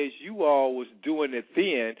maybe as you all was doing it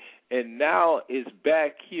then, and now it's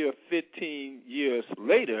back here 15 years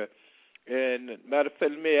later, and matter of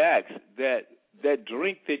fact, let me ask, that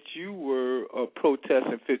drink that you were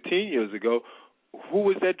protesting 15 years ago, who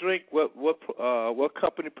was that drink? What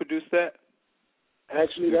company produced that?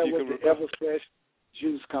 Actually, that was the Everfresh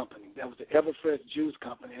Juice Company. That was the Everfresh Juice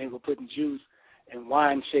Company. They were putting juice in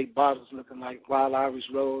wine-shaped bottles looking like Wild Irish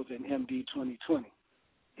Rose and MD 2020.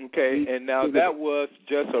 Okay, and now that was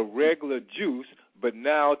just a regular juice, but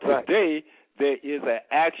now today there is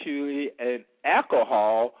actually an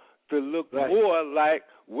alcohol to look more like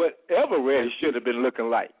whatever Red should have been looking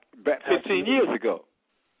like back 15 years ago.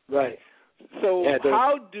 Right. So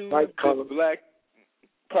how do the black...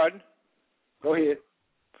 Pardon? Go ahead.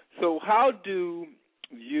 So how do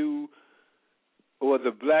you or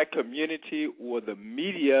the black community or the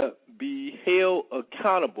media be held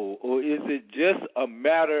accountable, or is it just a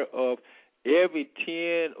matter of every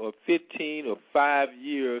 10 or 15 or 5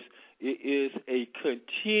 years it is a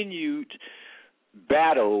continued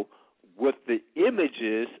battle with the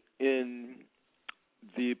images in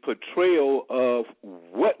the portrayal of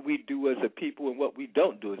what we do as a people and what we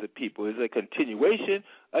don't do as a people? Is it a continuation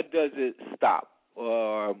or does it stop?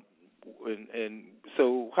 And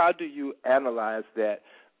so how do you analyze that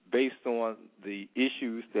based on the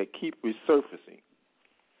issues that keep resurfacing?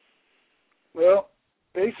 Well,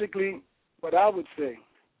 basically what I would say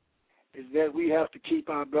is that we have to keep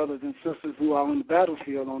our brothers and sisters who are on the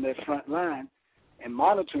battlefield on that front line and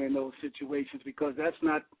monitoring those situations, because that's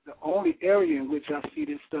not the only area in which I see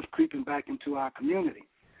this stuff creeping back into our community.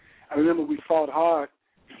 I remember we fought hard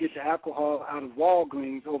to get the alcohol out of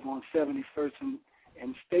Walgreens over on 71st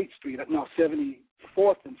and State Street,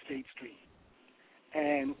 74th and State Street.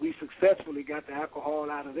 And we successfully got the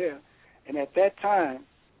alcohol out of there. And at that time,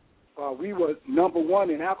 we were number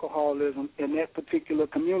one in alcoholism in that particular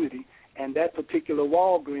community, and that particular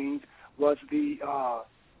Walgreens was the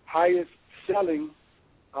highest selling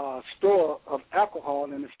store of alcohol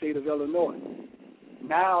in the state of Illinois.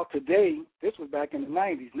 Now today, this was back in the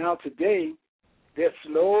 90s. Now today, they're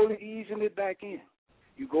slowly easing it back in.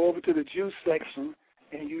 You go over to the juice section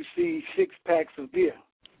and you see 6 packs of beer.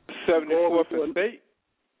 74th and State?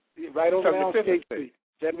 Right over there on State Street.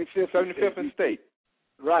 75th and State.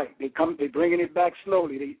 Right. They're bringing it back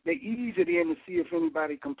slowly. They ease it in to see if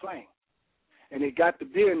anybody complains. And they got the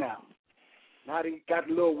beer now. Now they got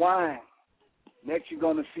a little wine. Next you're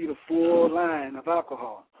going to see the full line of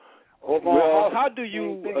alcohol. How do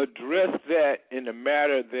you address that in the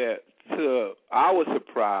matter that, to our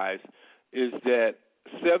surprise, is that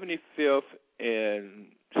 75th and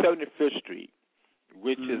 75th Street,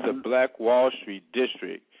 which is a Black Wall Street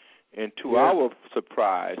district, and to our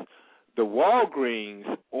surprise, the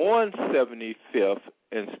Walgreens on 75th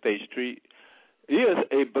and State Street is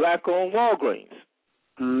a black-owned Walgreens.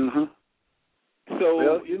 Mm-hmm.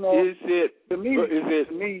 So is it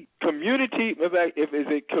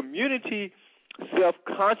community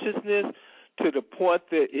self-consciousness to the point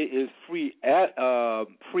that it is free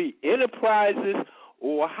enterprises,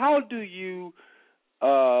 or how do you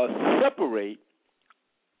separate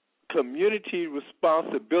community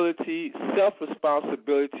responsibility,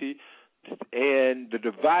 self-responsibility, and the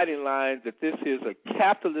dividing line that this is a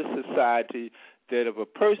capitalist society, that if a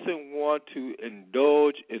person wants to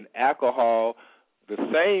indulge in alcohol, the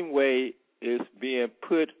same way is being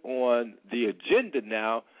put on the agenda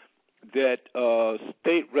now that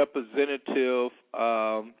State Representative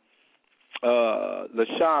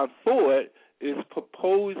LaShawn Ford is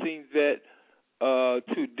proposing that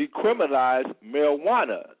to decriminalize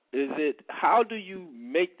marijuana. How do you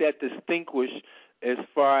make that distinguish as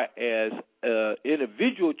far as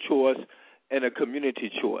individual choice and a community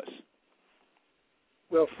choice?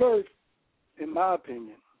 Well, first, in my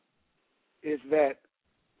opinion, is that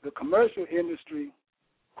the commercial industry,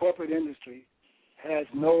 corporate industry, has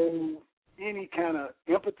any kind of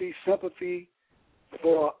empathy, sympathy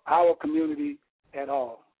for our community at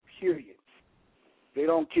all, period. They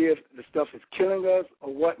don't care if the stuff is killing us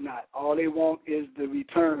or whatnot. All they want is the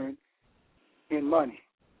return in money.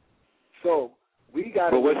 So we got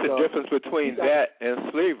to. But what's the difference between that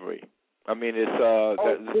and slavery? I mean,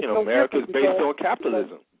 America's based on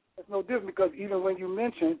capitalism. It's no different because even when you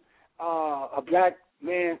mention a black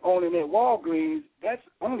man owning at Walgreens, that's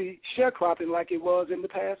only sharecropping like it was in the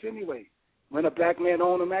past anyway. When a black man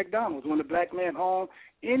owned a McDonald's, when a black man owned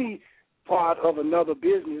any part of another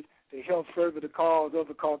business to help further the cause of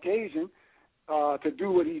the Caucasian to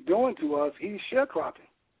do what he's doing to us, he's sharecropping,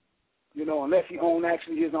 unless he owns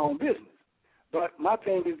actually his own business. But my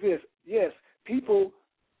thing is this, yes, people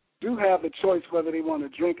do have the choice whether they want to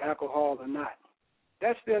drink alcohol or not.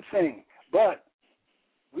 That's their thing. But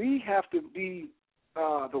we have to be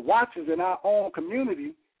the watchers in our own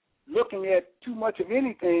community. Looking at too much of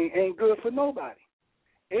anything ain't good for nobody.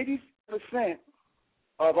 80%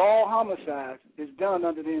 of all homicides is done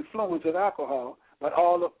under the influence of alcohol, but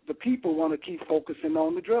all of the people want to keep focusing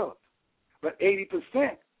on the drugs. But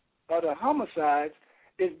 80% of the homicides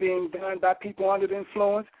is being done by people under the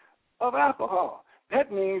influence of alcohol.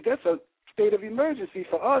 That means that's a state of emergency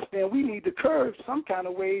for us. Then we need to curb some kind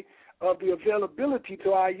of way of the availability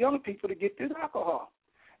to our young people to get this alcohol.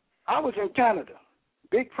 I was in Canada,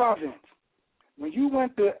 big province. When you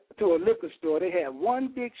went to a liquor store, they had one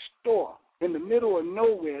big store in the middle of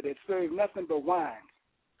nowhere that served nothing but wine,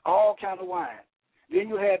 all kind of wine. Then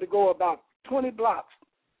you had to go about 20 blocks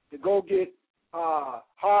to go get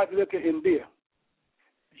hard liquor and beer.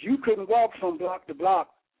 You couldn't walk from block to block,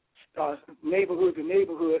 neighborhood to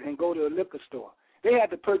neighborhood, and go to a liquor store. They had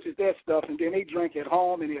to purchase their stuff, and then they drank at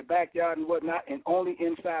home in their backyard and whatnot, and only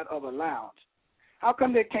inside of a lounge. How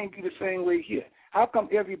come that can't be the same way here? How come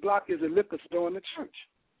every block is a liquor store in the church?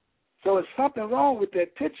 So there's something wrong with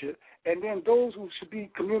that picture, and then those who should be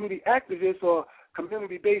community activists or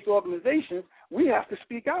community-based organizations, we have to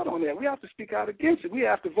speak out on that. We have to speak out against it. We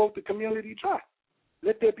have to vote the community dry.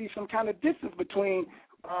 Let there be some kind of distance between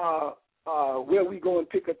where we go and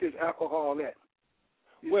pick up this alcohol at.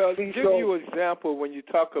 Well, to give you an example, when you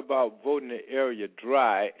talk about voting the area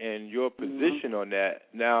dry and your position on that,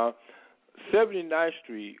 now 79th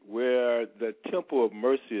Street, where the Temple of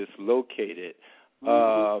Mercy is located,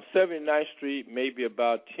 79th Street, maybe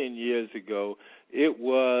about 10 years ago, it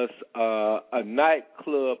was a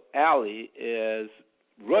nightclub alley as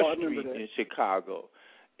Rush Street in Chicago.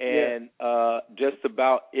 And just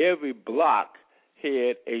about every block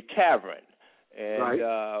had a tavern.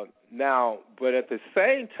 And now, but at the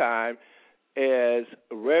same time, as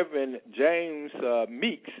Reverend James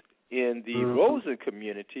Meeks in the Rosen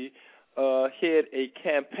community had a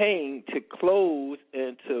campaign to close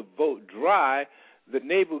and to vote dry the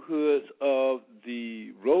neighborhoods of the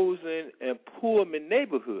Rosen and Pullman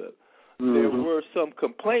neighborhood. There were some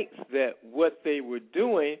complaints that what they were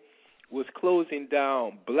doing was closing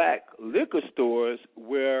down black liquor stores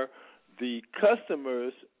where the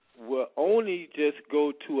customers will only just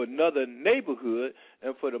go to another neighborhood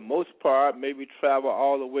and for the most part maybe travel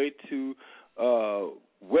all the way to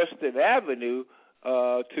Western Avenue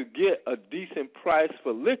to get a decent price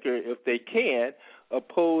for liquor if they can,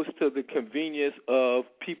 opposed to the convenience of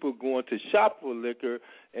people going to shop for liquor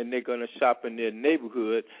and they're going to shop in their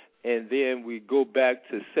neighborhood. And then we go back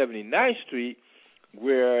to 79th Street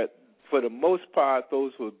where for the most part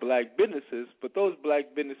those were black businesses, but those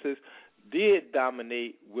black businesses did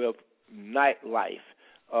dominate with nightlife,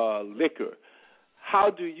 liquor.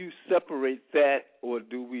 How do you separate that, or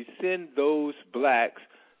do we send those blacks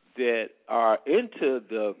that are into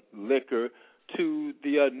the liquor to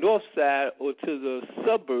the north side or to the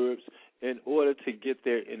suburbs in order to get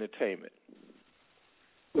their entertainment?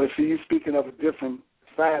 Well, see, you're speaking of a different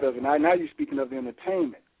side of it. Now you're speaking of the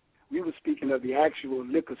entertainment. We were speaking of the actual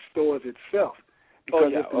liquor stores itself.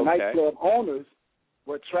 Because if the nightclub owners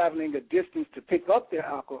were traveling a distance to pick up their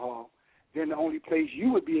alcohol, then the only place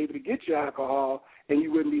you would be able to get your alcohol, and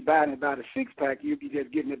you wouldn't be buying it by the six-pack, you'd be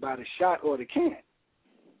just getting it by the shot or the can.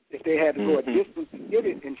 If they had to go a distance to get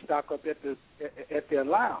it and stock up at their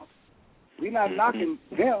lounge. We're not knocking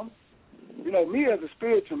them. You know, me as a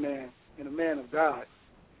spiritual man and a man of God,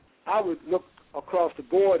 I would look across the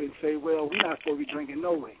board and say, well, we're not supposed to be drinking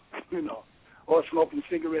no way, you know, or smoking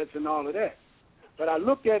cigarettes and all of that. But I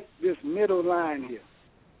look at this middle line here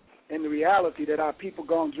and the reality that our people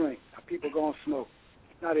going to drink, our people going to smoke.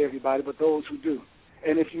 Not everybody, but those who do.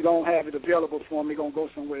 And if you don't have it available for them, they're going to go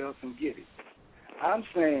somewhere else and get it. I'm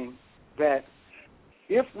saying that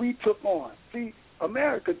if we took on, see,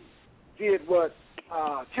 America did what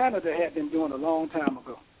Canada had been doing a long time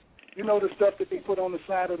ago. You know the stuff that they put on the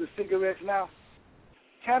side of the cigarettes now?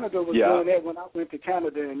 Canada was doing that when I went to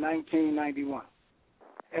Canada in 1991.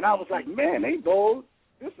 And I was like, man, they bold.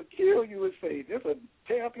 This will kill you, would say. This will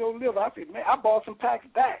tear up your liver. I said, man, I bought some packs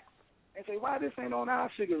back. And say, why this ain't on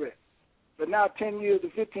our cigarette? But now 10 years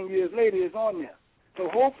or 15 years later, it's on there. So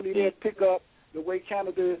hopefully they'll pick up the way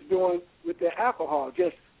Canada is doing with their alcohol.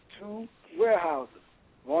 Just 2 warehouses,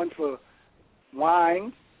 one for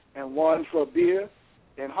wine and one for beer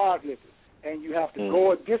and hard liquor. And you have to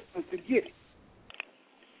go a distance to get it.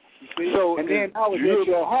 You see? So and then now it's at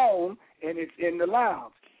your home and it's in the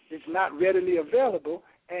lounge. It's not readily available,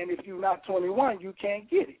 and if you're not 21, you can't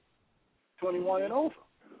get it. 21 and over.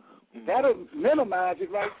 That'll minimize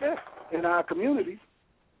it right there in our communities.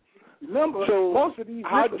 Remember, most of these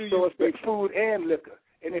liquor stores make food and liquor,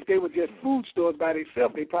 and if they were just food stores by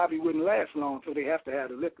themselves, they probably wouldn't last long, so they have to have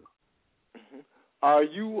the liquor. Are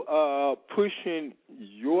you pushing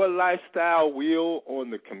your lifestyle wheel on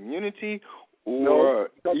the community, or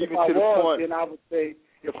no, even to the point? Then I would say,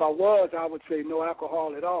 if I was, I would say no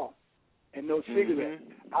alcohol at all and no cigarettes.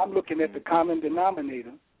 I'm looking at the common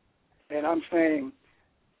denominator, and I'm saying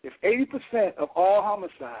if 80% of all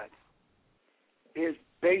homicides is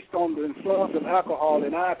based on the influence of alcohol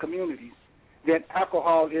in our communities, then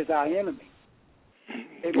alcohol is our enemy.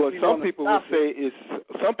 And well, some people say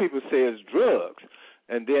it's drugs,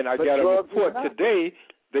 and then I got a report today.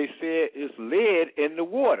 They said it's lead in the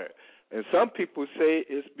water, and some people say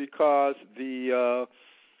it's because the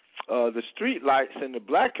street lights in the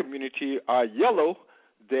black community are yellow,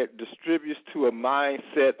 that distributes to a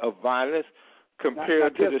mindset of violence,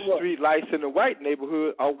 compared to the street lights in the white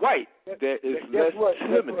neighborhood are white. That is less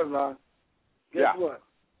limited. Guess what?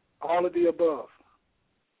 All of the above.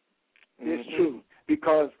 It's true,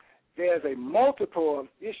 because there's a multiple of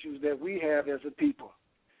issues that we have as a people.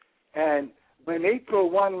 And when they throw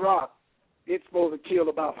one rock, it's supposed to kill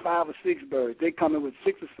about 5 or 6 birds. They come in with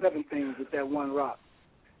 6 or 7 things with that one rock.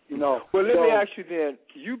 You know. Well, let me ask you then,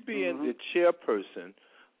 you being the chairperson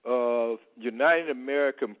of United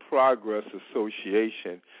American Progress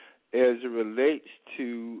Association, as it relates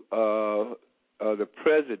to the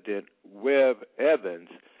president, Webb Evans,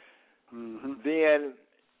 then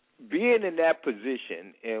being in that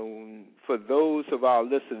position, and for those of our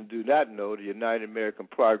listeners who do not know, the United American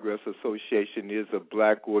Progress Association is a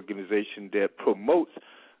black organization that promotes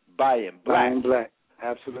buying black. Buying black,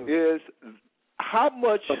 absolutely. Is how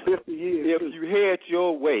much, for 50 years, if you had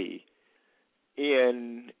your way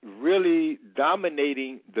in really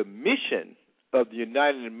dominating the mission of the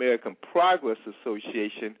United American Progress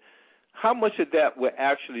Association, how much of that would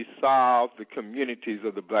actually solve the communities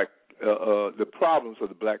of the black, the problems of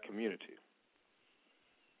the black community?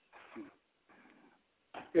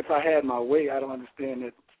 If I had my way, I don't understand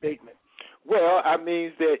that statement. Well, I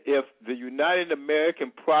mean that if the United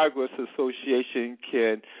American Progress Association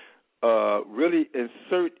can really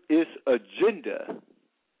insert its agenda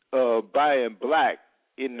buying black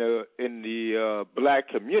in the black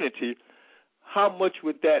community, how much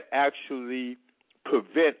would that actually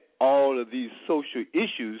prevent all of these social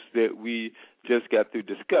issues that we just got through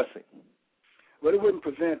discussing? Well, it wouldn't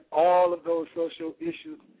prevent all of those social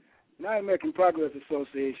issues. United American Progress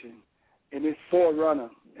Association and its forerunner,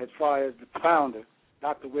 as far as the founder,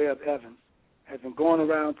 Dr. Webb Evans, has been going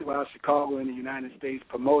around throughout Chicago and the United States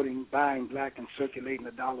promoting buying black and circulating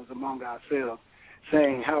the dollars among ourselves,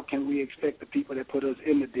 saying how can we expect the people that put us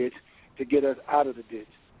in the ditch to get us out of the ditch?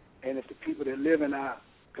 And if the people that live in our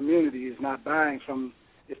community is not buying from,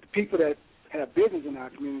 if the people that have business in our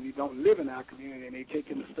community don't live in our community and they're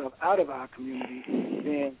taking the stuff out of our community,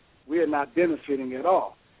 then we're not benefiting at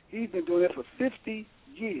all. He's been doing it for 50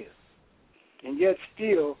 years, and yet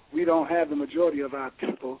still we don't have the majority of our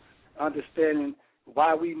people understanding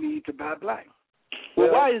why we need to buy black.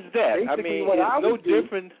 Well, why is that? I mean, it's no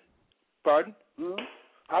different. Pardon? Mm-hmm.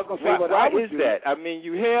 I was going to say what I would do. Why is that? I mean,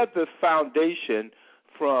 you had the foundation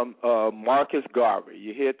from Marcus Garvey.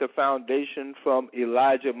 You had the foundation from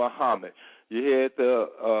Elijah Muhammad. You had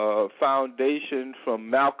the foundation from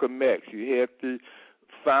Malcolm X. You had the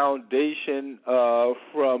foundation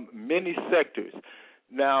from many sectors.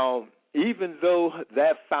 Now, even though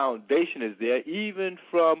that foundation is there, even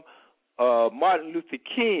from Martin Luther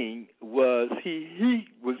King he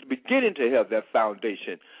was beginning to have that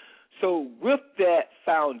foundation. So with that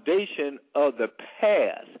foundation of the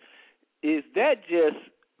past, is that just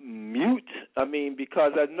mute? I mean,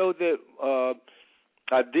 because I know that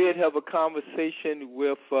I did have a conversation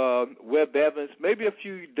with Webb Evans maybe a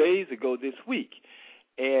few days ago this week.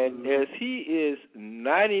 And as he is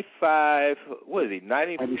 95, what is he,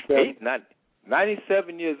 98,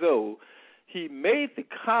 97 years old, he made the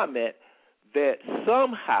comment that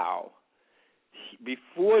somehow,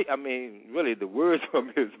 really the words from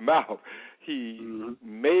his mouth, he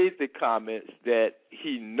made the comments that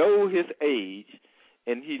he know his age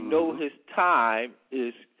and he know his time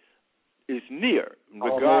is near,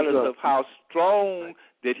 regardless of how strong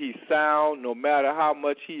that he sound, no matter how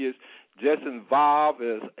much he is just involved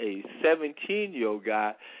as a 17-year-old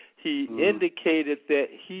guy, he indicated that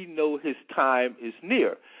he know his time is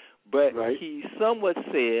near. But he somewhat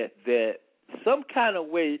said that some kind of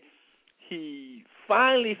way he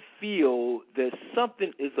finally feel that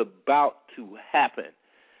something is about to happen.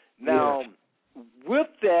 Now, with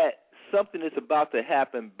that, something is about to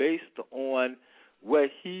happen based on what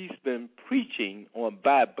he's been preaching on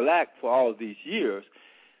Buy Black for all these years.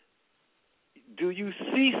 Do you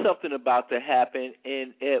see something about to happen,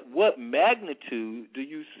 and at what magnitude do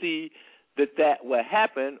you see that will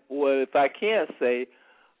happen? Or if I can say,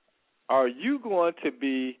 are you going to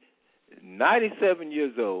be 97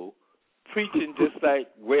 years old preaching just like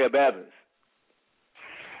Webb Evans?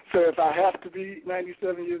 So if I have to be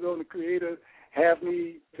 97 years old and the Creator have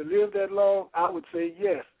me to live that long, I would say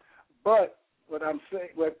yes. But what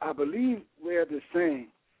I believe Webb is saying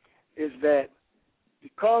is that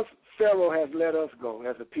because Pharaoh has let us go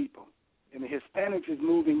as a people, and the Hispanics is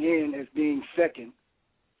moving in as being second,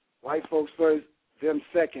 white folks first, them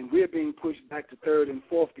second, we're being pushed back to third and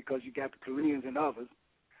fourth because you got the Koreans and others.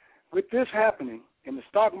 With this happening, and the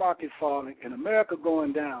stock market falling, and America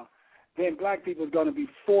going down, then black people are going to be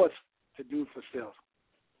forced to do for self.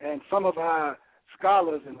 And some of our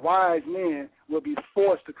scholars and wise men will be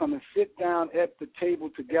forced to come and sit down at the table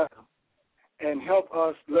together and help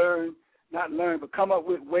us but come up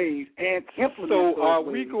with ways and implement those So are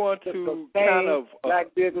ways we going to kind of black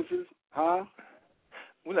businesses, huh?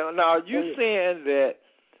 Now, are you saying that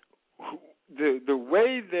the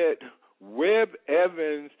way that Webb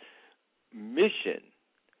Evans' mission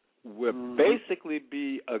will basically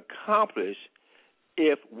be accomplished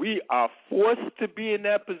if we are forced to be in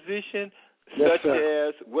that position, such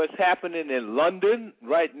as what's happening in London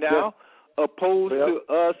right now, opposed to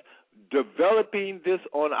us developing this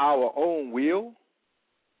on our own will?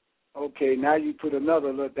 Okay, now you put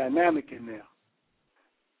another little dynamic in there.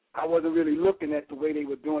 I wasn't really looking at the way they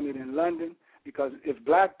were doing it in London, because if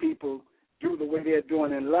black people do the way they're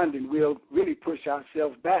doing in London, we'll really push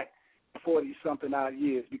ourselves back 40-something odd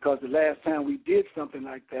years, because the last time we did something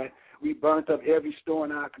like that, we burnt up every store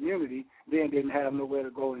in our community, then didn't have nowhere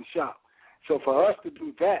to go and shop. So for us to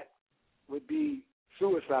do that would be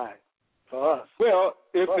suicide for us. Well,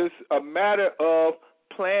 if it's a matter of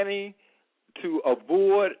planning to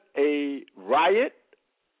avoid a riot,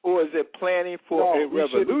 or is it planning for a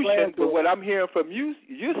revolution? But what I'm hearing from you,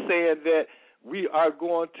 you're saying that we are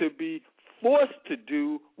going to be forced to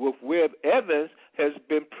do what Webb Evans has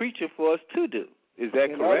been preaching for us to do. Is that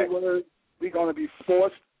correct? In other words, we're going to be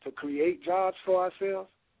forced to create jobs for ourselves,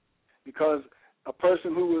 because a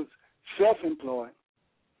person who is self-employed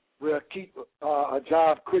will keep a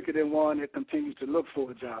job quicker than one that continues to look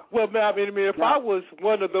for a job. Well, I mean, if I was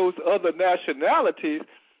one of those other nationalities,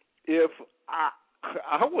 if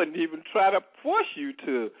I wouldn't even try to force you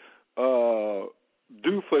to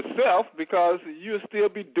do for self, because you'll still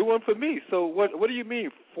be doing for me. So what do you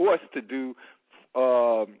mean forced to do?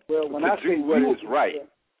 Well, when I say what is right,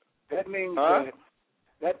 that means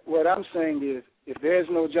that what I'm saying is, if there's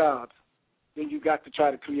no jobs, then you got to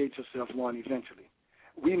try to create yourself one eventually.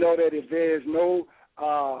 We know that if there's no,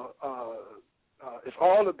 if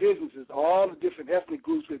all the businesses, all the different ethnic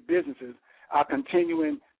groups with businesses are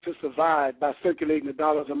continuing to survive by circulating the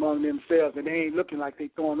dollars among themselves, and they ain't looking like they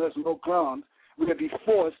throwing us no crumbs, we're going to be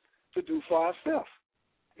forced to do for ourselves.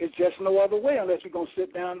 It's just no other way unless we're going to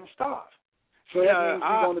sit down and starve. So that means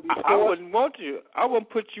we're going to be forced. I wouldn't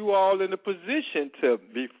put you all in a position to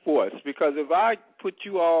be forced, because if I put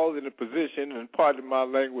you all in a position, and pardon my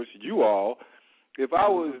language, you all, if I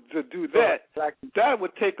was to do that, that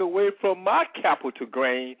would take away from my capital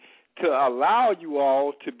gain to allow you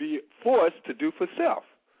all to be forced to do for self.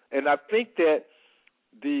 And I think that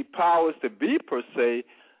the powers to be, per se,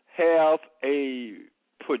 have a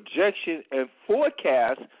projection and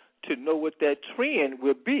forecast to know what that trend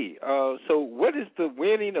will be. So what is the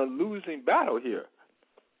winning or losing battle here?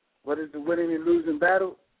 What is the winning and losing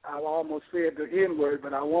battle? I almost said the N-word,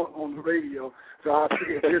 but I won't on the radio, so I'll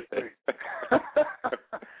say it this way.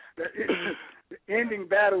 The ending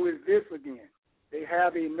battle is this again. They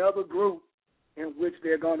have another group in which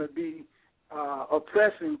they're going to be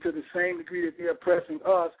oppressing to the same degree that they're oppressing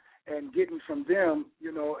us, and getting from them,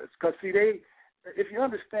 because, see, if you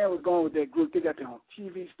understand what's going on with that group, they got their own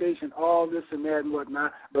TV station, all this and that and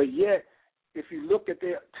whatnot, but yet, if you look at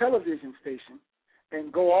their television station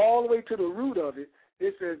and go all the way to the root of it,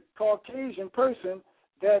 it's a Caucasian person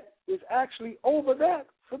that is actually over that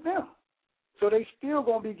for them. So they still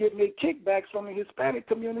going to be getting their kickbacks from the Hispanic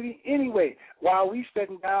community anyway, while we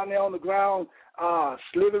sitting down there on the ground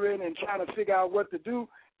slithering and trying to figure out what to do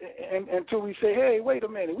until we say, hey, wait a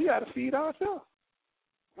minute, we got to feed ourselves.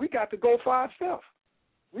 We got to go for ourselves.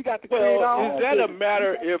 We got to create our own. Is that a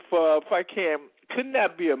matter, if I can, couldn't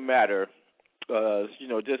that be a matter,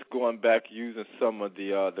 just going back using some of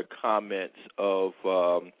the comments of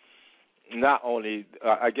not only,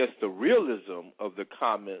 I guess, the realism of the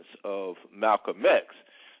comments of Malcolm X,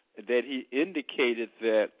 that he indicated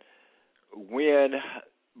that when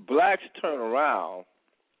blacks turn around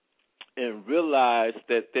and realize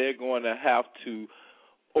that they're going to have to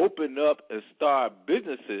open up and start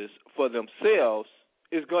businesses for themselves,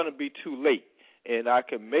 it's going to be too late. And I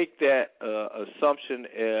can make that assumption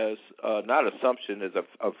as, not assumption, as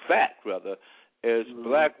a fact, rather, as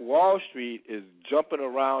Black Wall Street is jumping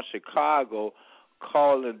around Chicago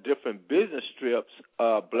calling different business strips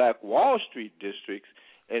Black Wall Street districts,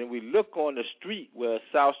 and we look on the street where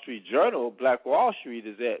South Street Journal, Black Wall Street,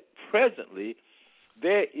 is at presently,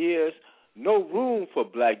 there is no room for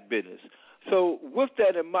black business. So with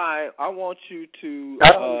that in mind, I want you to...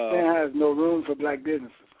 I don't understand how there's no room for black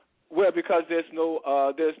businesses. Well, because there's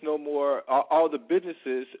no more, all the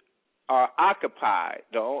businesses are occupied.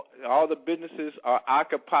 All the businesses are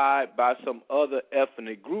occupied by some other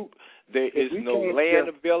ethnic group. There is no land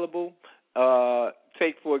available.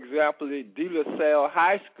 Take, for example, the De La Salle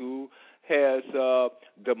High School has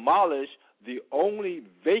demolished the only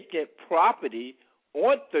vacant property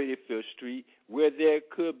on 35th Street where there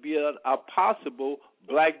could be a possible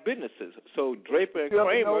black businesses. So Draper and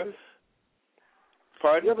Kramer...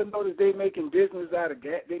 Pardon? You ever notice they making business out of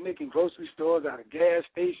gas? They making grocery stores out of gas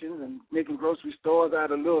stations and making grocery stores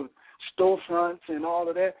out of little storefronts and all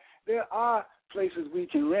of that. There are places we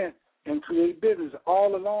can rent and create business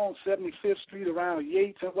all along 75th Street around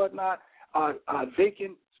Yates and whatnot.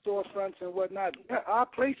 Vacant storefronts and whatnot. There are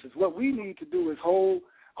places. What we need to do is hold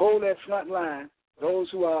that front line. Those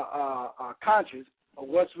who are conscious of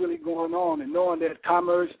what's really going on and knowing that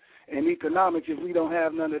commerce and economics, if we don't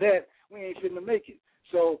have none of that, we ain't fitting to make it.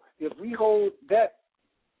 So if we hold that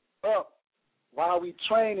up while we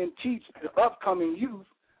train and teach the upcoming youth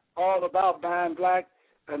all about buying black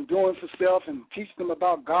and doing for self and teach them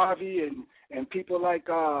about Garvey and people like,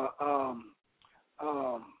 man,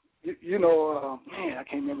 I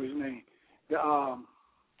can't remember his name. The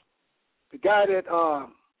guy that...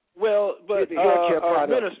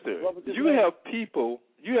 Minister, you have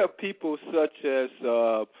people such as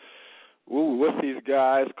what's these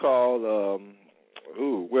guys called?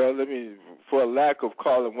 Ooh, well, let me, for a lack of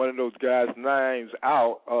calling one of those guys' names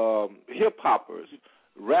out, hip hoppers,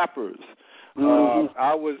 rappers.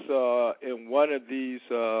 I was in one of these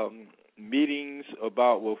meetings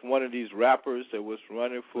with one of these rappers that was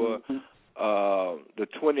running for the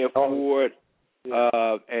 20th ward,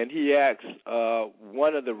 and he asked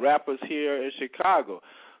one of the rappers here in Chicago.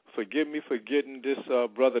 Forgive me for getting this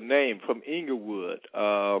brother name from Inglewood,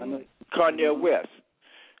 Cornel West.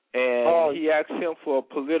 And he asked him for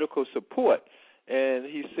political support. And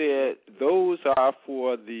he said, those are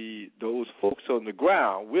for those folks on the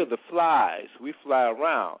ground. We're the flies. We fly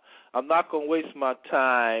around. I'm not going to waste my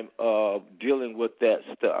time dealing with that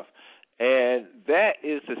stuff. And that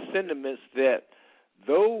is the sentiments that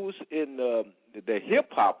those in the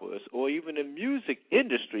hip-hoppers or even the music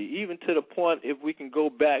industry, even to the point if we can go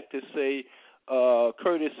back to, say,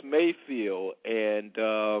 Curtis Mayfield and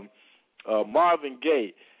Marvin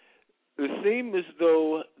Gaye, it seems as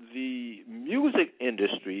though the music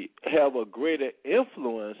industry have a greater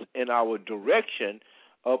influence in our direction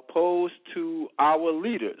opposed to our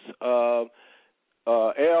leaders. Al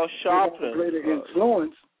Sharpton. Greater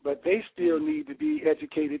influence, but they still need to be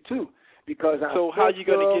educated too, because so how are you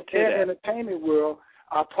going to get to that? Entertainment world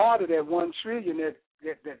are part of that $1 trillion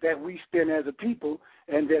that we spend as a people,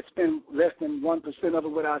 and that spend less than 1% of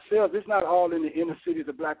it with ourselves. It's not all in the inner cities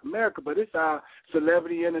of Black America, but it's our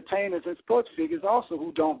celebrity entertainers and sports figures also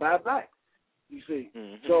who don't buy black, you see.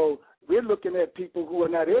 So we're looking at people who are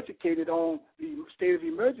not educated on the state of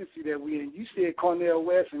emergency that we're in. You said Cornel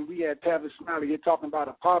West, and we had Tavis Smiley. You're talking about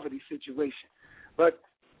a poverty situation. But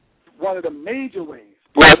one of the major ways.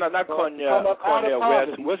 Well, not Cornel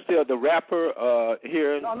West. What's the rapper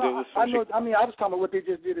here? No, I know. I mean, I was talking about what they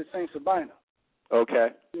just did at St. Sabina. Okay.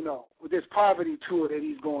 You know, with this poverty tour that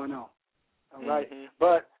he's going on. All right.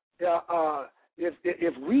 But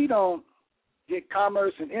if we don't get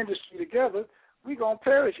commerce and industry together, we're going to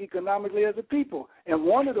perish economically as a people. And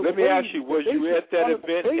one of the Let me ask you, was you at that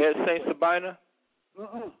event at St. Sabina?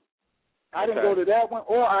 I didn't go to that one,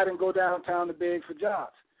 or I didn't go downtown to beg for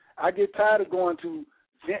jobs. I get tired of going to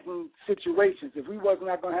venting situations. If we wasn't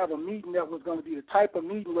not going to have a meeting that was going to be the type of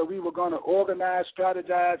meeting where we were going to organize,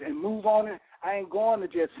 strategize, and move on it, I ain't going to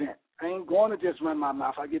just vent. I ain't going to just run my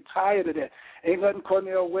mouth. I get tired of that. Ain't nothing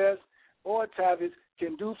Cornel West or Tavis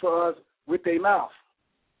can do for us with their mouth.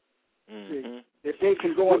 See, if they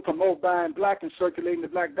can go and promote buying black and circulating the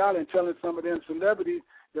black dollar and telling some of them celebrities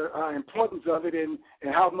the importance of it and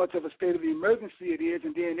how much of a state of emergency it is,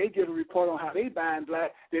 and then they give a report on how they buying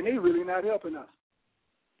black, then they really not helping us.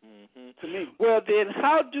 To me. Well, then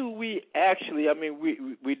how do we actually, I mean,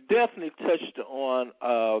 we definitely touched on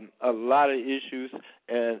a lot of issues,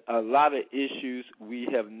 and a lot of issues we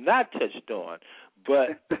have not touched on.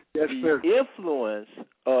 But yes, the influence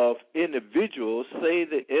of individuals, say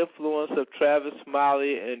the influence of Travis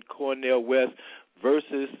Smiley and Cornel West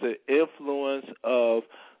versus the influence of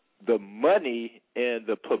the money and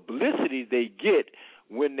the publicity they get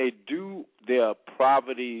when they do their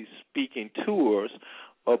poverty-speaking tours,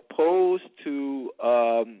 opposed to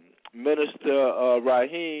Minister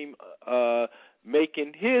Raheem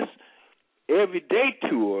making his everyday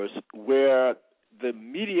tours where the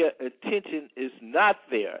media attention is not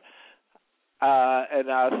there.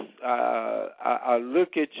 And I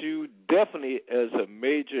look at you definitely as a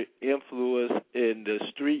major influence in the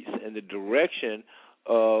streets and the direction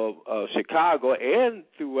of Chicago and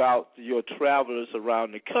throughout your travels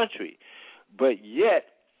around the country. But yet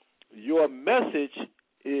your message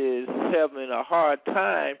is having a hard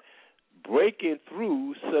time breaking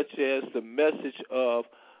through, such as the message of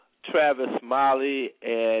Travis Smiley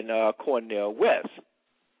and Cornel West.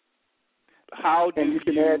 How do you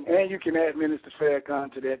can add Minister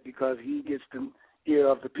Farrakhan to that, because he gets the ear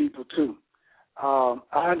of the people too.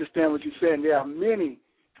 I understand what you're saying. There are many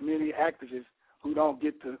community activists who don't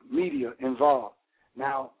get the media involved.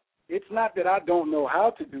 Now, it's not that I don't know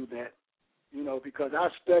how to do that, you know, because I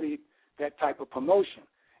studied that type of promotion.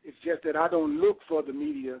 It's just that I don't look for the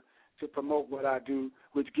media to promote what I do,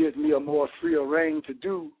 which gives me a more freer reign to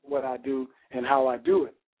do what I do and how I do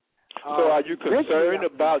it. So are you concerned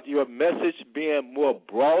about your message being more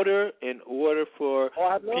broader in order for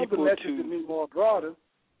I'd love people the message to be more broader,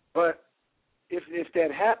 but if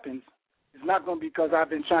that happens, it's not going to be because I've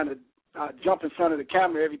been trying to jump in front of the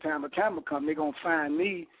camera every time a camera comes. They're going to find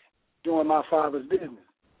me doing my Father's business.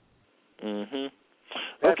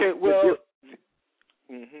 Okay, well,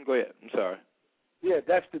 go ahead. I'm sorry. Yeah,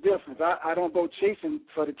 that's the difference. I don't go chasing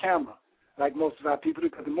for the camera like most of our people do,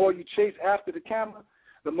 because the more you chase after the camera,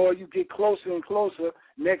 the more you get closer and closer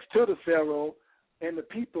next to the Pharaoh and the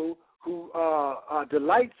people who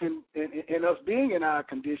delights in us being in our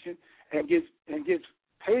condition and gets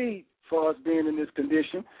paid for us being in this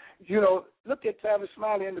condition. Look at Tavis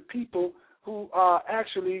Smiley and the people who are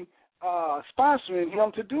actually sponsoring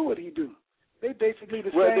him to do what he do. They basically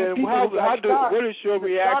the same people. What is your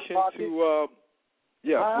reaction to?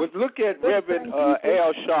 Look at Reverend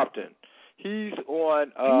Al Sharpton. He's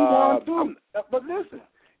on. But listen,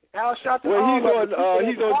 Al Sharpton. Well,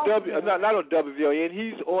 he's on not on WVON.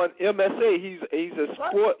 He's on MSA. He's a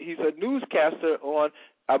sport. He's a newscaster on.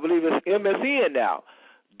 I believe it's MSN now.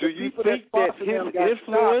 Do you think that his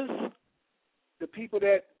influence? The people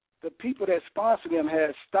that sponsor them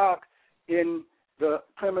have stock in the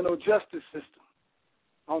criminal justice system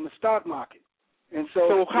on the stock market. And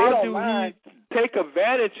so how do he take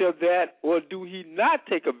advantage of that, or do he not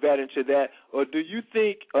take advantage of that, or do you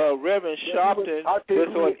think Reverend Sharpton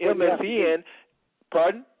that's on MSN,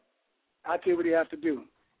 pardon? I'll tell you what he has to do.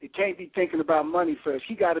 He can't be thinking about money first.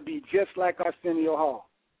 He got to be just like Arsenio Hall.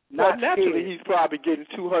 Well, naturally, he's probably getting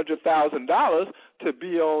 $200,000 to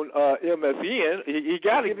be on MSN. He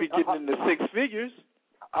got to be getting in the six figures.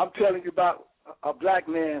 I'm telling you about a black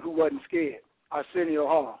man who wasn't scared, Arsenio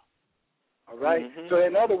Hall. All right? Mm-hmm. So,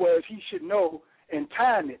 in other words, he should know and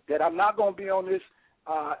time it that I'm not going to be on this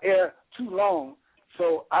air too long.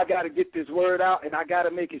 So I got to get this word out, and I got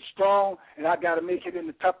to make it strong, and I got to make it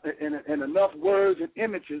in enough words and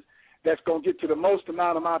images that's going to get to the most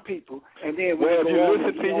amount of my people. And then if you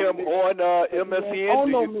listen to him on MSN,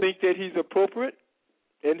 do you think that he's appropriate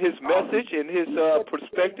in his message and his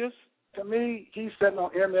perspectives? To me, he's sitting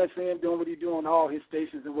on MSN doing what he do on all his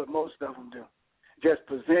stations and what most of them do, just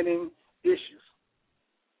presenting issues.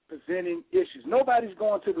 Nobody's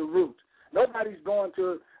going to the root. Nobody's going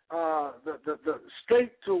to the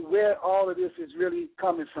straight to where all of this is really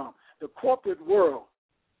coming from. The corporate world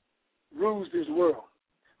rules this world.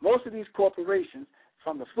 Most of these corporations,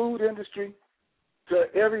 from the food industry to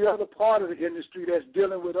every other part of the industry that's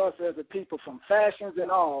dealing with us as a people, from fashions and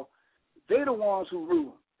all, they're the ones who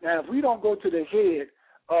rule. Now, if we don't go to the head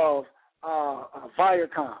of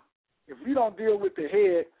Viacom, if we don't deal with the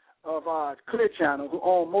head of Clear Channel, who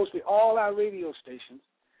own mostly all our radio stations,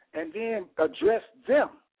 and then address them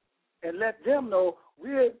and let them know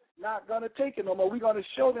we're not going to take it no more. We're going to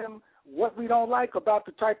show them what we don't like about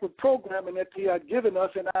the type of programming that they are giving us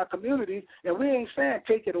in our communities, and we ain't saying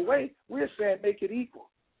take it away. We're saying make it equal.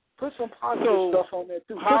 Put some positive stuff on there,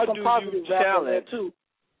 too. How do you challenge?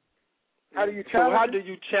 How do you challenge? So how do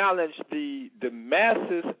you challenge the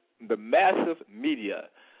massive media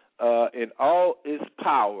in all its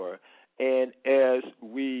power? And as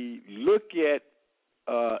we look at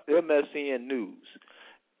MSN News,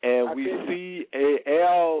 and we see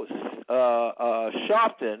Al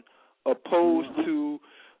Sharpton opposed to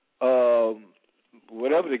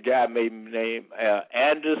whatever the guy may name,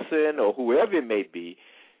 Anderson or whoever it may be.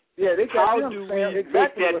 Yeah, how do we make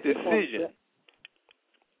that decision?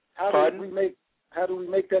 How do we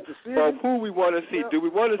make that decision? Of who we want to see? Do we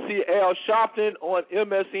want to see Al Sharpton on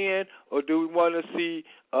MSN, or do we want to see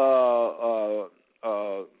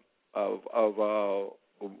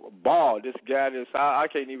Ball? This guy, I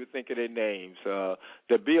can't even think of their names. To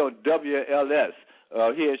be on WLS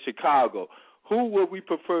here in Chicago. Who would we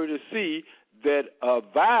prefer to see that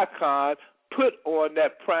Viacom put on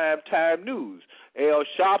that prime time news? Al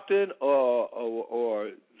Sharpton or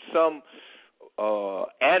some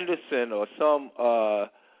Anderson or some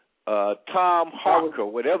Tom Harker,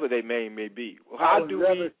 whatever their name may be. How do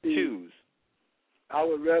we choose? I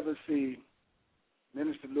would rather see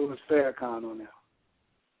Minister Louis Farrakhan on there.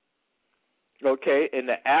 Okay, in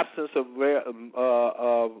the absence of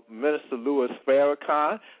Minister Louis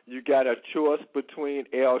Farrakhan, you got a choice between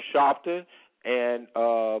Al Sharpton and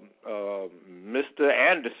Mr.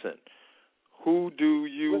 Anderson. Who do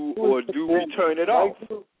you do we turn it off?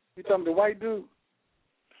 You talking the white dude?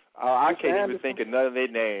 I can't even think of none of their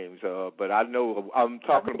names, but I know I'm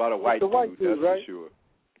talking about a white dude, that's right? for sure.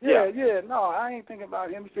 Yeah. No, I ain't thinking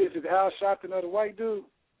about him. If it's Al Sharpton or the white dude,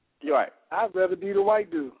 you're right. I'd rather be the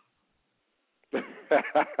white dude. If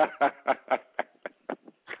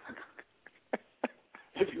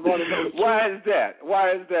you want to know why is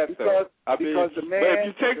that? Because, because the man. But if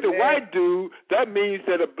you take the white dude, that means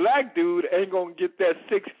that a black dude ain't gonna get that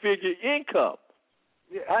six-figure income.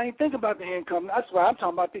 Yeah, I ain't thinking about the income. That's why I'm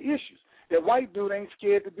talking about the issues. That white dude ain't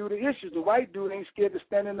scared to do the issues. The white dude ain't scared to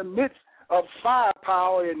stand in the midst of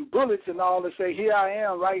firepower and bullets and all to say, here I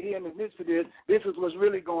am right here in the midst of this. This is what's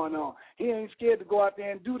really going on. He ain't scared to go out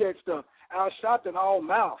there and do that stuff. Al Sharpton all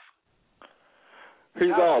mouth.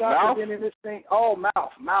 He's all mouth? In this thing, all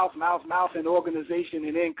mouth and organization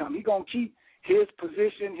and income. He gonna keep his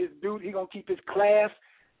position, his duty. He's going to keep his class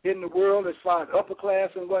in the world as far as upper class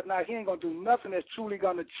and whatnot. He ain't going to do nothing that's truly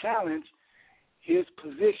going to challenge his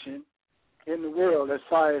position in the world as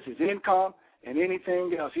far as his income and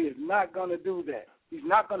anything else. He is not going to do that. He's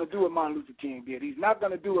not going to do what Martin Luther King did. He's not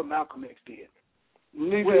going to do what Malcolm X did.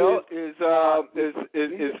 Is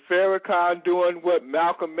Farrakhan doing what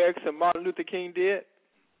Malcolm X and Martin Luther King did?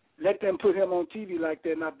 Let them put him on TV like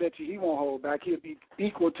that, and I bet you he won't hold back. He'll be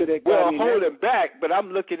equal to that guy. Well, holding back, but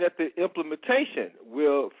I'm looking at the implementation.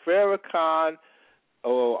 Will Farrakhan,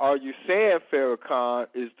 or are you saying Farrakhan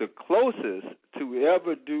is the closest to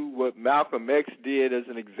ever do what Malcolm X did as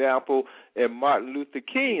an example and Martin Luther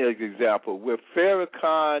King as an example? Will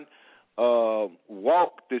Farrakhan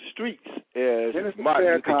walk the streets as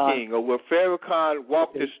Martin Luther King, or will Farrakhan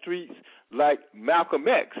walk the streets like Malcolm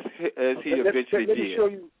X as he eventually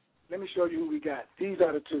did? Let me show you who we got. These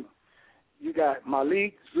are the two. You got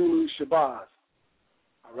Malik Zulu Shabazz,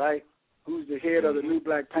 all right, who's the head of the New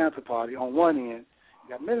Black Panther Party on one end.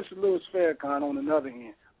 You got Minister Louis Farrakhan on another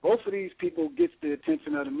end. Both of these people get the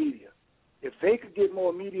attention of the media. If they could get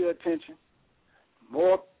more media attention,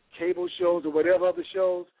 more cable shows or whatever other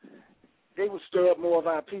shows, they will stir up more of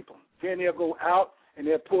our people. Then they'll go out and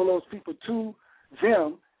they'll pull those people to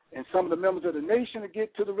them, and some of the members of the nation will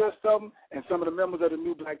get to the rest of them, and some of the members of the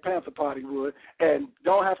New Black Panther Party would, and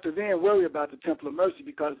don't have to then worry about the Temple of Mercy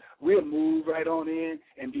because we'll move right on in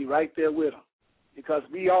and be right there with them. Because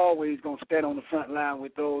we always going to stand on the front line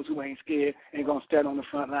with those who ain't scared and going to stand on the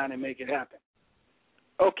front line and make it happen.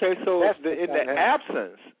 Okay, so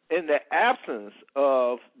in the absence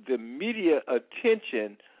of the media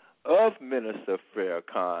attention of Minister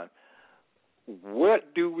Farrakhan,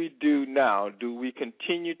 what do we do now? Do we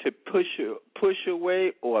continue to push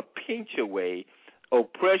away or pinch away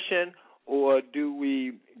oppression, or do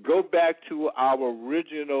we go back to our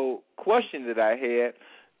original question that I had,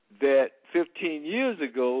 that 15 years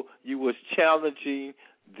ago you was challenging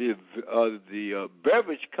the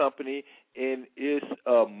beverage company in its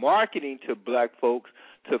marketing to black folks,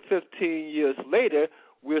 to 15 years later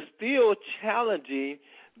we're still challenging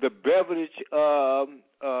the beverage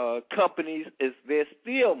companies as they're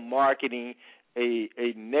still marketing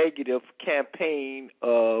a negative campaign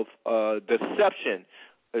of deception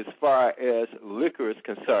as far as liquor is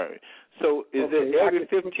concerned. So is it every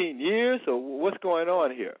 15 years, or what's going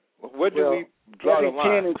on here? What do we draw the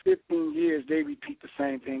line? Every 10 and 15 years, they repeat the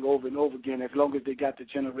same thing over and over again, as long as they got the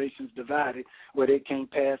generations divided where they can't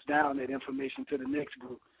pass down that information to the next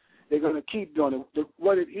group. They're going to keep doing it.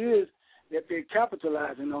 What it is that they're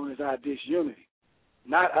capitalizing on is our disunity,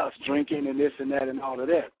 not us drinking and this and that and all of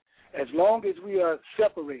that. As long as we are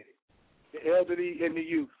separated, the elderly and the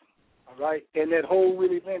youth, all right, and that whole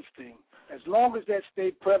Willie Lynch thing, as long as that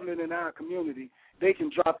stays prevalent in our community, they can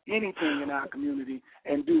drop anything in our community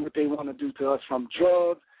and do what they want to do to us, from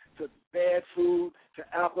drugs to bad food to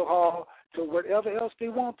alcohol to whatever else they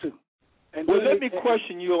want to. And well, let me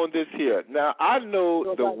question you on this here. Now, I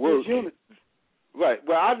know the work. Right.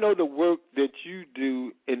 Well, I know the work that you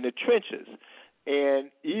do in the trenches.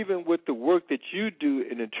 And even with the work that you do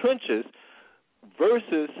in the trenches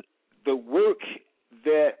versus the work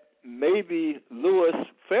that maybe Louis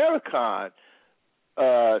Farrakhan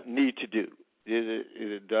need to do.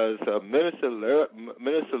 Does Minister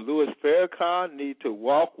Louis Farrakhan need to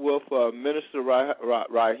walk with Minister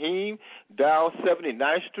Raheem down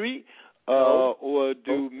 79th Street? Or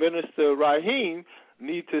do Minister Raheem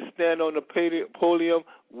need to stand on the podium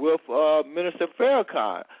with Minister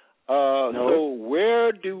Farrakhan? So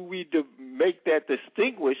where do we make that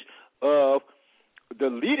distinguish of the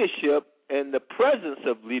leadership and the presence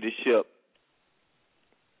of leadership?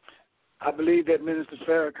 I believe that Minister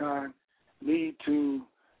Farrakhan need to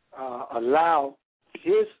allow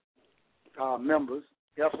his members,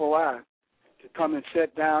 FOI, to come and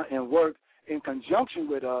sit down and work in conjunction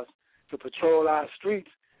with us to patrol our streets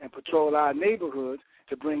and patrol our neighborhoods,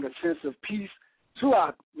 to bring a sense of peace to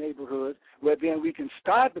our neighborhoods, where then we can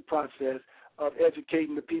start the process of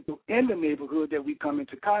educating the people in the neighborhood that we come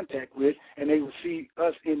into contact with, and they will see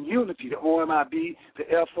us in unity, the OMIB, the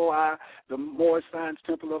FOI, the Morris Science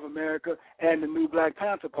Temple of America, and the New Black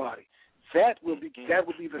Panther Party. That will be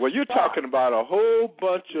the Well, you're talking about a whole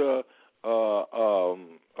bunch of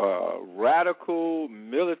radical,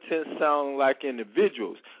 militant sounding like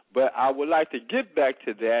individuals, but I would like to get back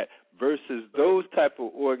to that versus those type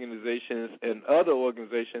of organizations and other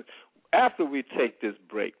organizations after we take this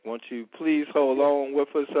break. Won't you please hold on with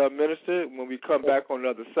us, Minister, when we come back on the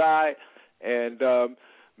other side. And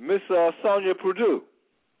Miss Sonia Perdue.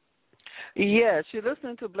 Yes, you're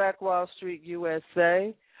listening to Black Wall Street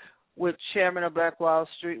USA. with Chairman of Black Wall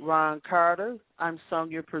Street, Ron Carter. I'm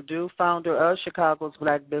Sonia Perdue, founder of Chicago's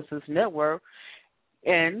Black Business Network.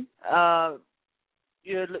 And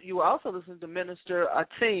you also listen to Minister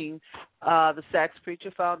Ateen, the sax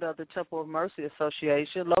preacher, founder of the Temple of Mercy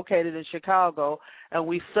Association, located in Chicago. And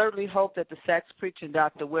we certainly hope that the sax preacher,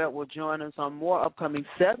 Dr. Webb, will join us on more upcoming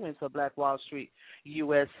segments of Black Wall Street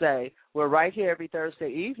USA. We're right here every Thursday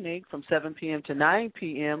evening from 7 p.m. to 9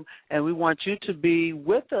 p.m., and we want you to be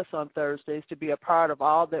with us on Thursdays to be a part of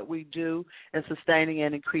all that we do in sustaining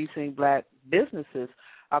and increasing black businesses.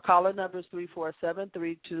 Our caller number is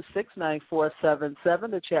 347-326-9477.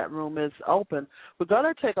 The chat room is open. We're going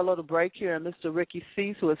to take a little break here, and Mr. Ricky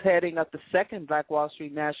Cease, who is heading up the second Black Wall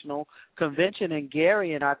Street National Convention in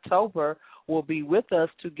Gary in October, will be with us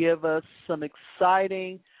to give us some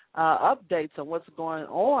exciting updates on what's going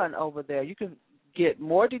on over there. You can get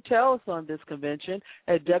more details on this convention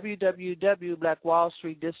at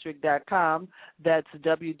www.blackwallstreetdistrict.com. That's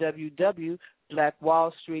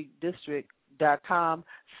www.blackwallstreetdistrict.com.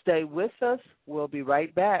 Stay with us. We'll be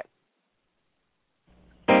right back.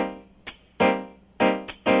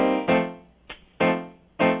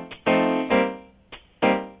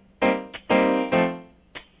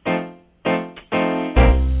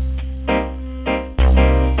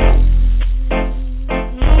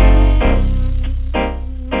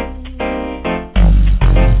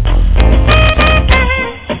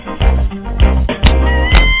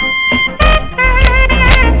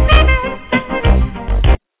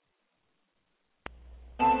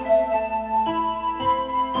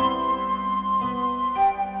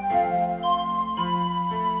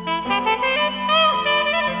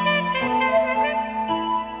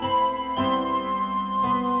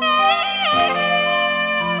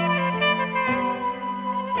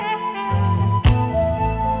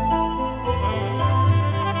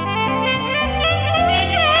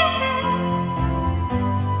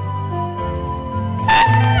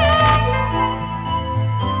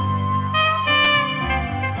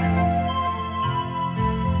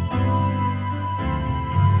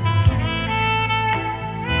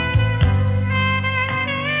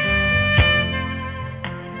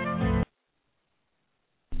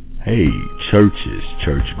 Hey, churches,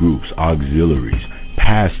 church groups, auxiliaries,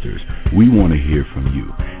 pastors, we want to hear from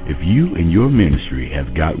you. If you and your ministry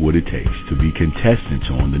have got what it takes to be contestants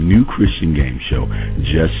on the new Christian game show,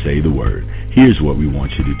 Just Say the Word, here's what we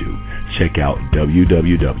want you to do. Check out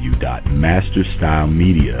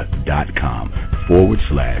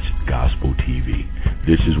www.masterstylemedia.com/gospel TV.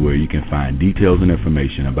 This is where you can find details and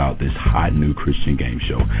information about this hot new Christian game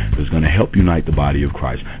show that's going to help unite the body of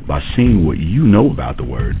Christ by seeing what you know about the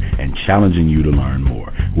Word and challenging you to learn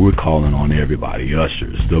more. We're calling on everybody,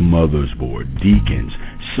 ushers, the mother's board, deacons,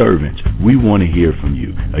 servants. We want to hear from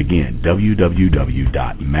you. Again,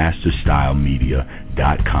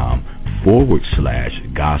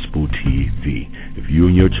 www.masterstylemedia.com/gospel TV. If you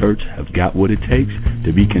and your church have got what it takes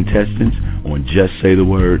to be contestants on Just Say the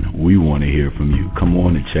Word, we want to hear from you. Come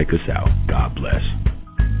on and check us out. God bless.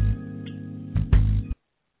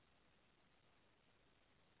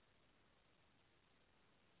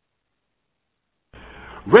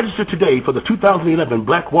 Register today for the 2011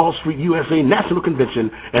 Black Wall Street USA National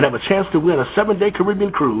Convention and have a chance to win a 7-day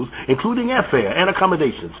Caribbean cruise, including airfare and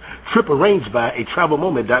accommodations. Trip arranged by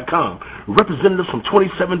atravelmoment.com. Representatives from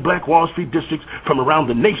 27 Black Wall Street districts from around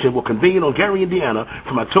the nation will convene on Gary, Indiana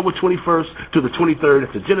from October 21st to the 23rd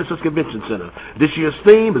at the Genesis Convention Center. This year's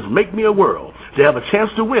theme is Make Me a World. To have a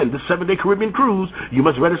chance to win this 7-day Caribbean cruise, you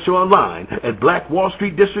must register online at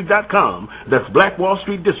blackwallstreetdistrict.com. That's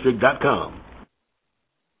blackwallstreetdistrict.com.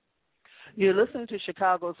 You're listening to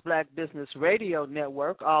Chicago's Black Business Radio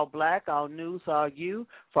Network, all black, all news, all you,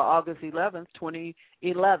 for August 11th,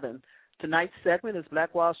 2011. Tonight's segment is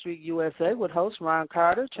Black Wall Street USA with host Ron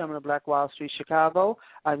Carter, chairman of Black Wall Street Chicago.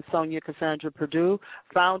 I'm Sonia Cassandra Perdue,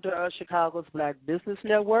 founder of Chicago's Black Business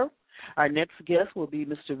Network. Our next guest will be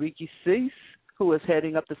Mr. Ricky Cease, who is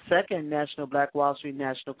heading up the second National Black Wall Street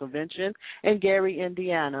National Convention in Gary,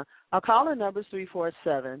 Indiana. Our caller number is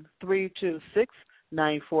 347-326-9477,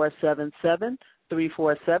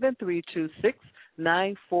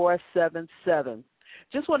 347-326-9477.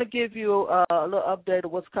 Just want to give you a little update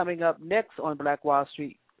of what's coming up next on Black Wall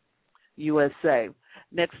Street USA.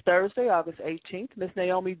 Next Thursday, August 18th, Ms.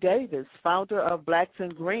 Naomi Davis, founder of Blacks in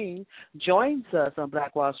Green, joins us on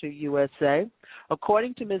Black Wall Street USA.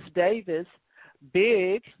 According to Ms. Davis,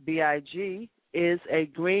 BIG, B-I-G, is a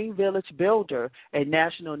Green Village Builder, a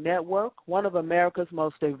national network, one of America's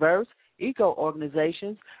most diverse, eco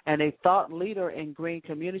organizations and a thought leader in green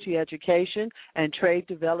community education and trade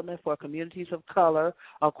development for communities of color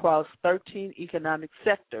across 13 economic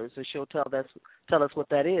sectors, and she'll tell us what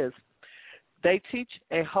that is. They teach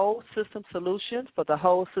a whole system solution for the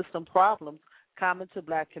whole system problems common to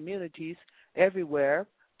black communities everywhere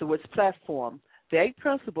through its platform. The 8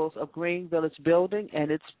 principles of Green Village Building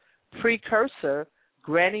and its precursor,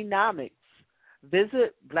 Grannynomics.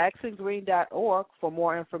 Visit blacksandgreen.org for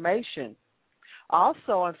more information.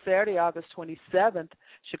 Also on Saturday, August 27th,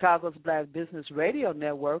 Chicago's Black Business Radio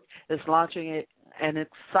Network is launching an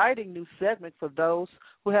exciting new segment for those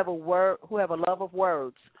who have a love of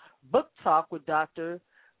words. Book Talk with Dr.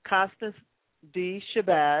 Constance D.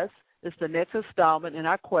 Shabazz is the next installment in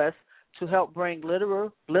our quest to help bring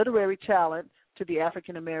literary talent to the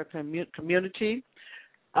African American community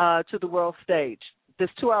to the world stage. This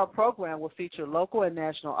 2-hour program will feature local and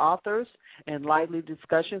national authors and lively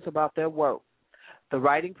discussions about their work, the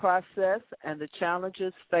writing process, and the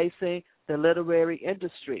challenges facing the literary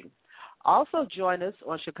industry. Also join us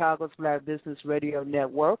on Chicago's Black Business Radio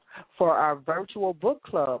Network for our virtual book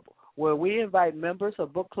club, where we invite members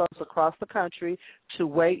of book clubs across the country to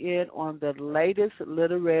weigh in on the latest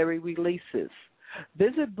literary releases.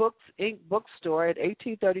 Visit Books Inc. bookstore at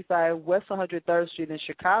 1835 West 103rd Street in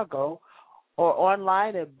Chicago or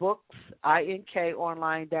online at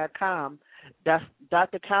booksinkonline.com.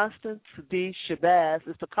 Dr. Constance D. Shabazz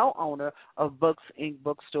is the co-owner of Books Inc.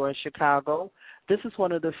 bookstore in Chicago. This is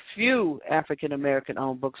one of the few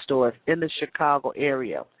African-American-owned bookstores in the Chicago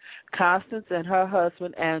area. Constance and her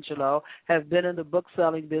husband, Angelo, have been in the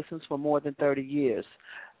book-selling business for more than 30 years.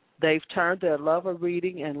 They've turned their love of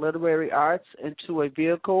reading and literary arts into a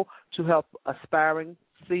vehicle to help aspiring,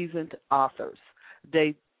 seasoned authors.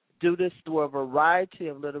 They do this through a variety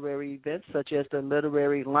of literary events, such as the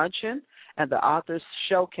Literary Luncheon and the Authors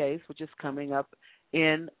Showcase, which is coming up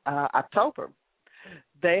in October.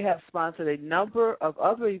 They have sponsored a number of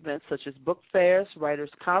other events, such as book fairs,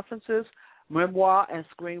 writers' conferences, memoir, and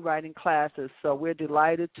screenwriting classes. So we're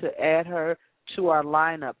delighted to add her to our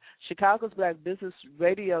lineup. Chicago's Black Business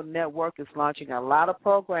Radio Network is launching a lot of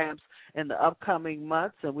programs in the upcoming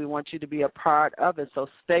months, and we want you to be a part of it. So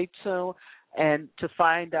stay tuned and to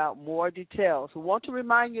find out more details. We want to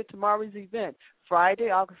remind you of tomorrow's event,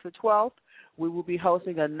 Friday, August the 12th. We will be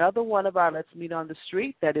hosting another one of our Let's Meet on the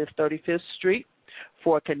Street, that is 35th Street,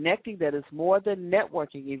 for connecting that is more than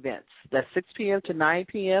networking events. That's 6 p.m. to 9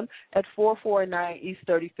 p.m. at 449 East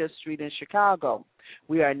 35th Street in Chicago.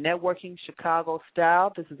 We are networking Chicago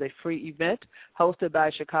style. This is a free event hosted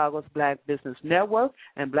by Chicago's Black Business Network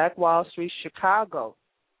and Black Wall Street Chicago.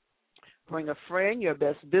 Bring a friend, your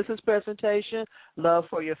best business presentation, love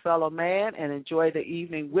for your fellow man, and enjoy the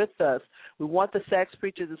evening with us. We want the sax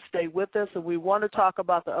preacher to stay with us, and we want to talk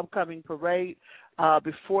about the upcoming parade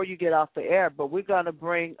before you get off the air. But we're going to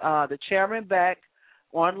bring the chairman back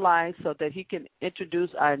online so that he can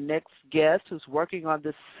introduce our next guest who's working on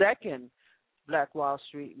the second Black Wall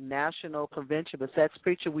Street National Convention. But sax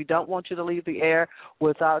preacher, we don't want you to leave the air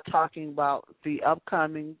without talking about the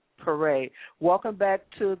upcoming parade. Welcome back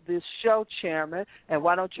to this show, Chairman, and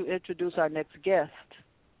why don't you introduce our next guest?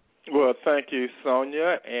 Well, thank you,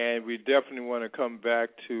 Sonia, and we definitely want to come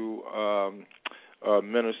back to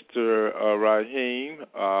Minister Raheem,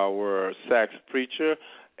 our sax preacher,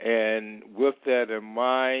 and with that in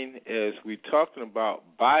mind, as we're talking about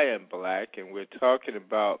buying black, and we're talking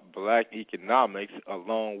about black economics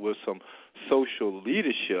along with some social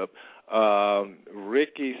leadership,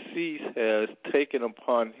 Ricky Cease has taken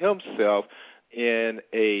upon himself in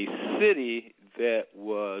a city that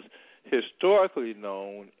was historically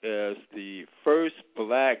known as the first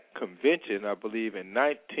black convention, I believe in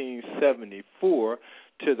 1974,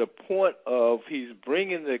 to the point of he's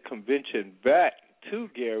bringing the convention back to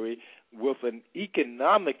Gary with an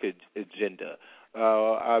economic agenda.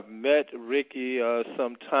 I met Ricky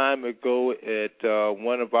some time ago at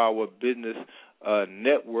one of our business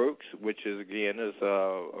networks, which is a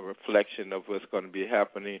reflection of what's going to be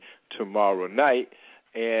happening tomorrow night.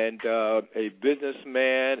 And a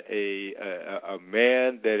businessman, a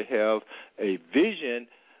man that have a vision,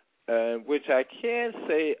 which I can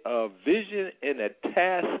say a vision in a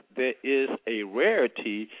task that is a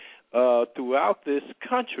rarity throughout this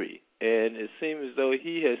country. And it seems as though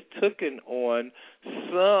he has taken on,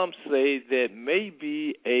 some say that may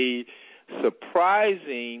be a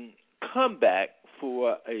surprising comeback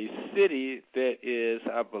for a city that is,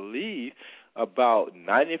 I believe, about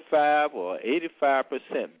 95 or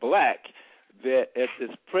 85% black, that at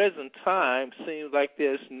this present time seems like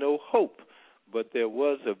there's no hope. But there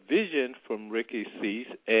was a vision from Ricky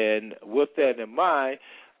Cease, and with that in mind,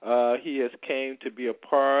 He has came to be a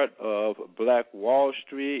part of Black Wall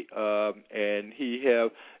Street, and he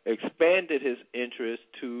have expanded his interest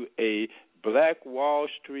to a Black Wall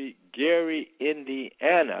Street, Gary,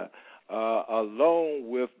 Indiana, along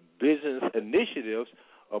with business initiatives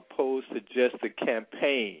opposed to just a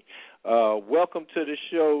campaign. Welcome to the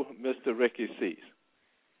show, Mr. Ricky Cease.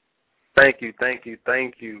 Thank you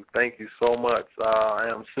so much. I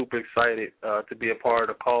am super excited to be a part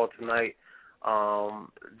of the call tonight.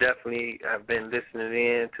 Definitely have been listening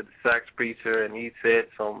in to the sax preacher, and he said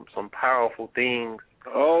some powerful things.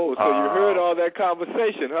 Oh, so you heard all that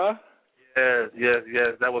conversation, huh?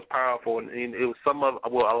 Yes. That was powerful, and it was a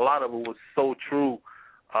lot of it was so true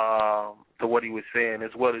to what he was saying,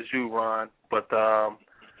 as well as you, Ron. But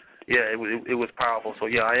it was powerful. So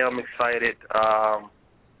I am excited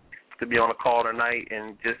to be on the call tonight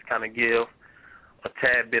and just kind of give a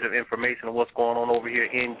tad bit of information on what's going on over here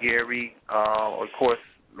in Gary. Of course,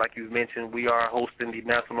 like you mentioned, we are hosting the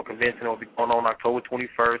National Convention. It will be going on October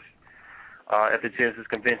 21st at the Genesis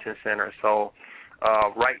Convention Center. So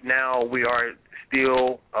right now we are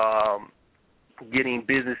still getting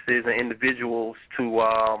businesses and individuals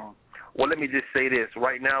to, let me just say this.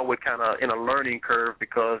 Right now we're kind of in a learning curve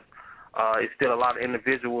because it's still a lot of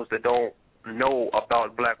individuals that don't know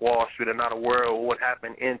about Black Wall Street and not aware of what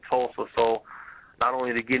happened in Tulsa. So not only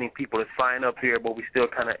are they getting people to sign up here, but we still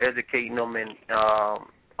kind of educating them and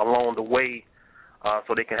along the way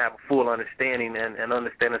so they can have a full understanding and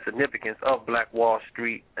understand the significance of Black Wall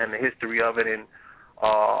Street and the history of it, and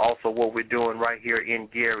also what we're doing right here in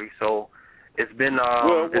Gary. So it's been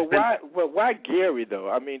why Gary though?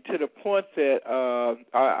 I mean, to the point that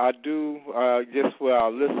I do just for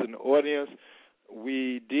our listening audience,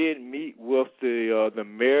 we did meet with the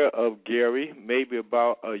mayor of Gary maybe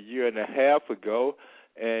about a year and a half ago,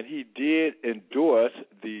 and he did endorse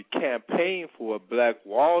the campaign for Black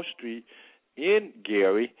Wall Street in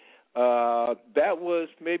Gary. That was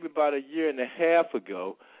maybe about a year and a half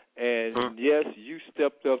ago, and yes, you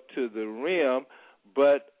stepped up to the rim,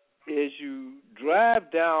 but as you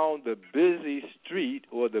drive down the busy street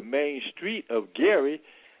or the main street of Gary,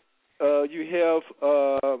 you have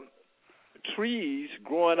trees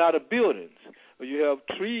growing out of buildings. You have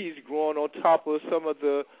trees growing on top of some of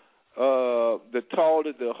the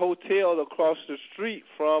hotel across the street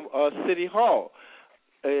from City Hall,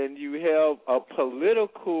 and you have a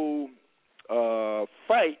political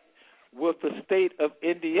fight with the state of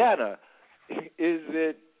Indiana. Is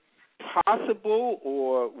it possible,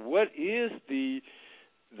 or what is the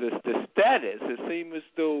status? It seems as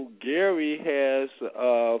though Gary has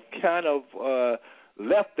kind of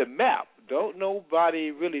left the map. Don't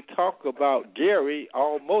nobody really talk about Gary,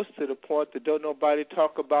 almost to the point that don't nobody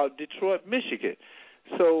talk about Detroit, Michigan.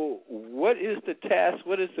 So what is the task?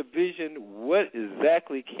 What is the vision? What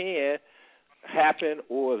exactly can happen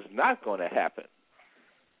or is not going to happen?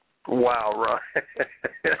 Wow, Ron.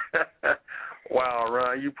 Wow,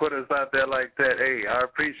 Ron, you put us out there like that. Hey, I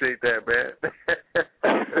appreciate that, man.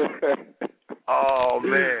 Oh,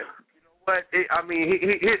 man. You know what?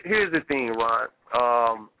 Here's the thing,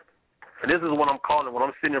 Ron. And this is what I'm calling when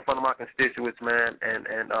I'm sitting in front of my constituents, man,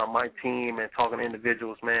 and my team and talking to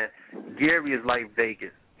individuals, man. Gary is like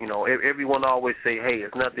Vegas. You know, everyone always say, hey,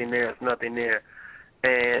 it's nothing there, it's nothing there.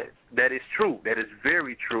 And that is true. That is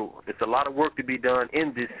very true. It's a lot of work to be done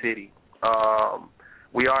in this city.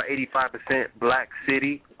 We are 85% black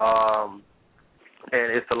city, and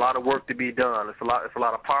it's a lot of work to be done. It's a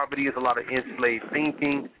lot of poverty. It's a lot of enslaved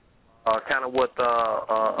thinking. Kind of what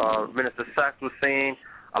Minister Sachs was saying.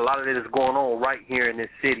 A lot of it is going on right here in this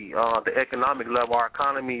city. The economic level, our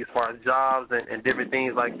economy, as far as jobs and different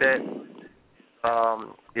things like that,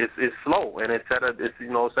 is slow, and it's at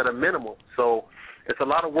a minimum. So it's a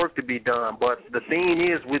lot of work to be done. But the thing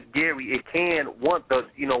is, with Gary,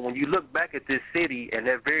 when you look back at this city and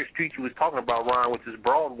that very street you was talking about, Ron, which is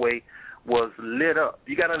Broadway, was lit up.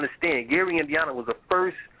 You got to understand, Gary, Indiana was the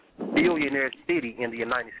first billionaire city in the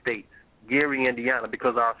United States. Gary, Indiana,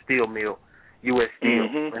 because of our steel mill. U.S. Steel,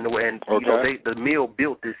 and the mill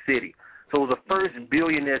built this city. So it was the first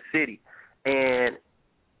billionaire city, and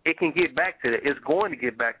it can get back to that. It's going to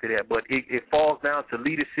get back to that, but it falls down to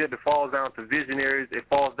leadership. It falls down to visionaries. It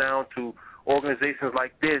falls down to organizations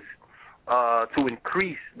like this to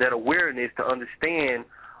increase that awareness, to understand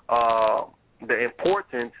the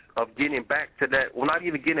importance of getting back to that. Well, not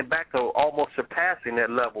even getting back to almost surpassing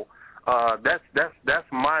that level.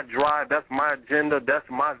 That's my drive. That's my agenda. That's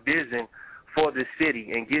my vision for this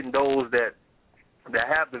city, and getting those that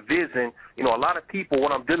have the vision. You know, a lot of people,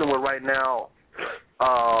 what I'm dealing with right now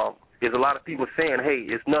is a lot of people saying, hey,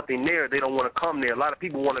 it's nothing there. They don't want to come there. A lot of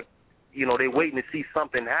people want to they're waiting to see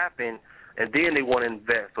something happen, and then they want to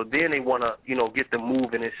invest, or then they want to, get them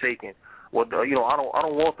moving and shaking. Well, I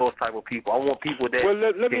don't want those type of people. I want people that. Well,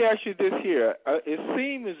 let me ask you this here. It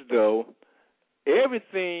seems as though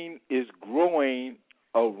everything is growing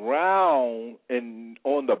around and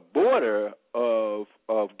on the border of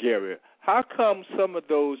Gary. How come some of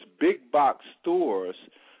those big box stores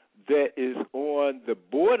that is on the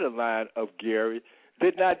borderline of Gary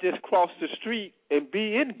did not just cross the street and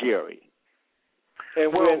be in Gary?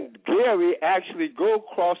 And when Gary actually go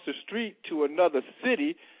across the street to another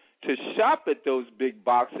city to shop at those big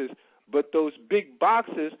boxes, but those big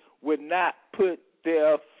boxes would not put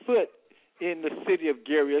their foot in the city of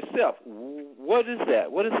Gary itself. What is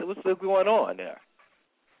that? What's going on there?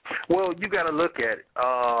 Well, you got to look at it.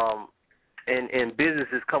 And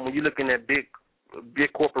businesses come, when you're looking at big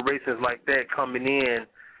corporations like that coming in,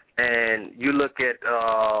 and you look at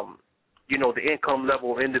the income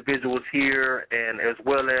level of individuals here, and as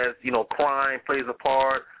well as crime plays a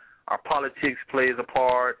part, our politics plays a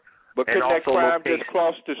part. But couldn't that crime just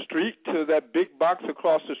cross the street to that big box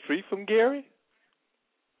across the street from Gary?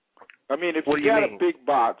 I mean, if you got a big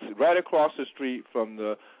box right across the street from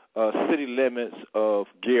the city limits of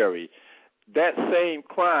Gary, that same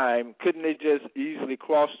crime, couldn't they just easily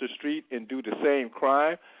cross the street and do the same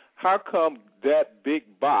crime? How come that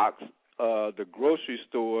big box, the grocery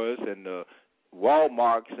stores and the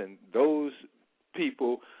Walmarts and those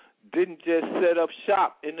people didn't just set up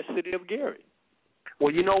shop in the city of Gary?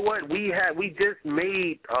 Well, you know what? We just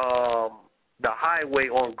made the highway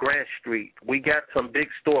on Grant Street. We got some big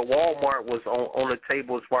store. Walmart was on the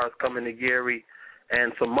table as far as coming to Gary,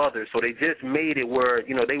 and some others. So they just made it where,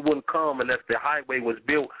 they wouldn't come unless the highway was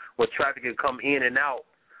built where traffic could come in and out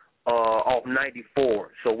off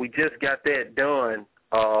 94. So we just got that done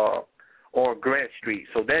on Grant Street.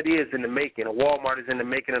 So that is in the making. A Walmart is in the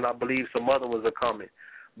making, and I believe some other ones are coming.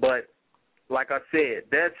 But like I said,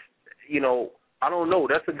 that's, I don't know.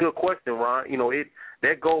 That's a good question, Ron.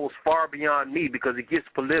 That goes far beyond me because it gets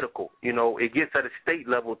political. It gets at a state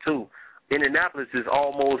level too. Indianapolis is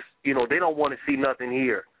almost, they don't want to see nothing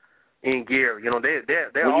here in Gary. They're when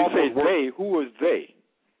you say they, who is they?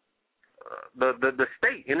 The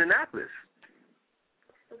state, Indianapolis.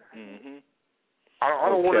 Mm-hmm. I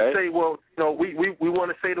don't want to say, we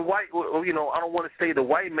want to say the white, I don't want to say the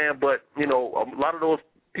white man, but, a lot of those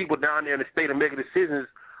people down there in the state that make decisions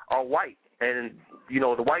are white. And,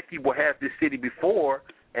 the white people had this city before,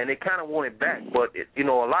 and they kind of want it back. But, a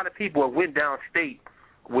lot of people have went downstate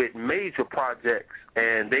with major projects,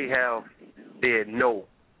 and they have said no.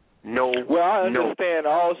 Well, I understand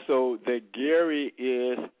also that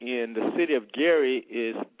the city of Gary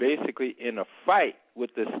is basically in a fight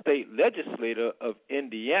with the state legislature of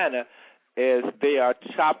Indiana as they are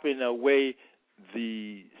chopping away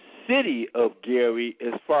the city of Gary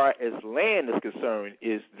as far as land is concerned.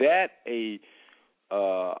 Is that a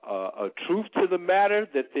truth to the matter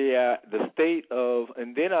that the state of,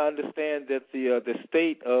 and then I understand that the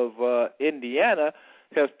state of Indiana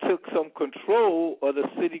has took some control of the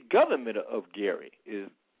city government of Gary.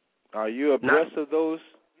 Are you abreast of those?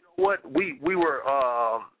 You know what? We were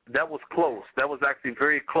that was close. That was actually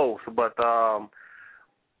very close, but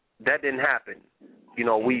that didn't happen.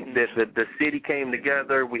 The city came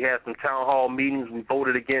together. We had some town hall meetings. We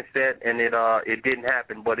voted against that, and it didn't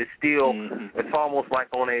happen. But it's still it's almost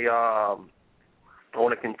like on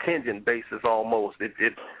a contingent basis almost.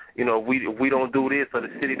 We don't do this, or the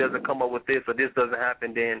city doesn't come up with this, or this doesn't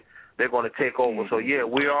happen, then they're going to take over. So yeah,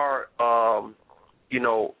 we are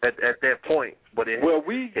at that point. But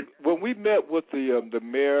when we met with the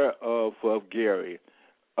mayor of Gary.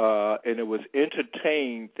 And it was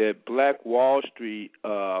entertained that Black Wall Street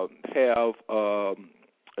have a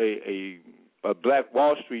Black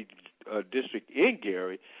Wall Street district in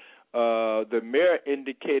Gary. The mayor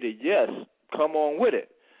indicated, yes, come on with it.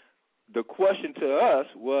 The question to us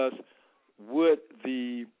was, would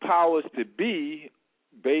the powers to be,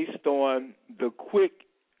 based on the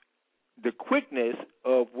quickness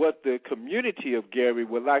of what the community of Gary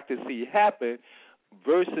would like to see happen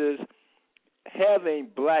versus having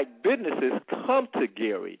black businesses come to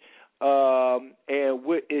Gary, and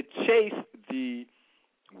it chased the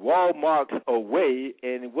Walmarts away,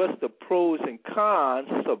 and what's the pros and cons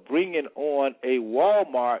of bringing on a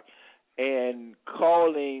Walmart and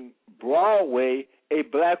calling Broadway a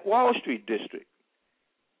Black Wall Street district?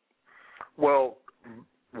 Well,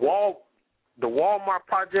 the Walmart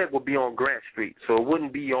project will be on Grant Street, so it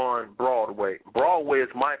wouldn't be on Broadway. Broadway is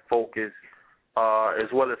my focus,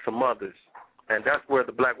 as well as some others. And that's where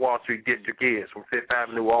the Black Wall Street district is, from 5th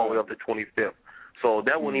Avenue all the way up to 25th. So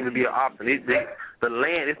that wouldn't even be an option. the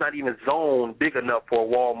land is not even zoned big enough for a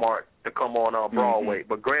Walmart to come on Broadway.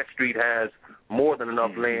 But Grant Street has more than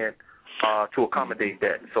enough land to accommodate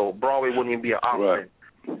that. So Broadway wouldn't even be an option.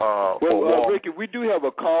 Well, Ricky, we do have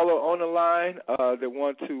a caller on the line that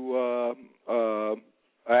want to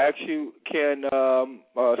ask you. Can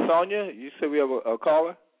Sonia? You said we have a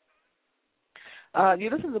caller. You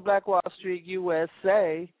listen to Black Wall Street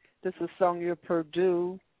USA. This is Sonia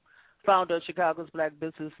Perdue, founder of Chicago's Black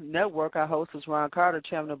Business Network. Our host is Ron Carter,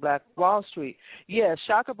 chairman of Black Wall Street. Yes,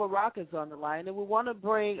 Shaka Barak is on the line, and we want to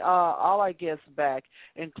bring all our guests back,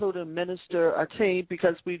 including Minister Ateem,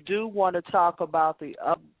 because we do want to talk about the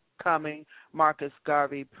upcoming Marcus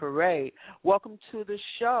Garvey Parade. Welcome to the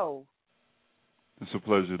show. It's a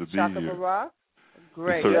pleasure to be Shaka here. Barak.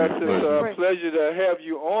 Great. Yes, it's a pleasure to have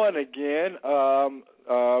you on again,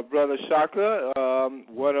 Brother Shaka,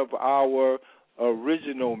 one of our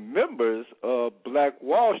original members of Black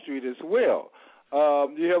Wall Street as well.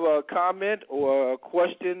 Do you have a comment or a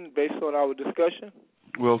question based on our discussion?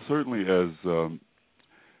 Well, certainly, as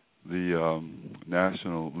the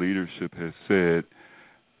national leadership has said,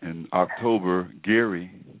 in October,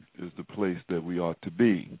 Gary is the place that we ought to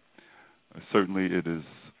be. Certainly, it is,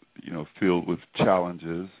 filled with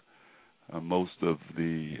challenges. Most of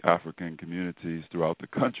the African communities throughout the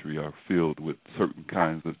country are filled with certain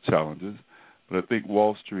kinds of challenges. But I think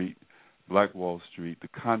Wall Street, Black Wall Street, the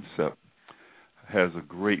concept has a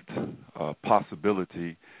great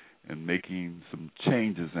possibility in making some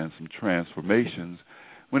changes and some transformations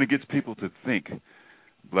when it gets people to think.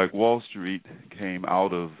 Black Wall Street came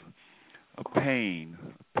out of a pain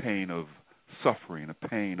of suffering, a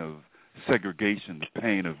pain of segregation, the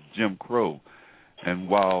pain of Jim Crow. And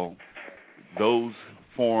while those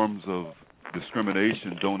forms of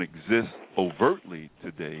discrimination don't exist overtly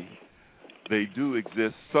today, they do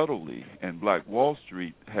exist subtly, and Black Wall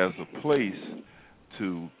Street has a place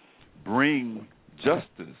to bring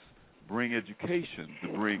justice, bring education,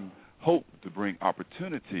 to bring hope, to bring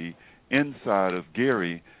opportunity inside of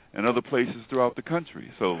Gary and other places throughout the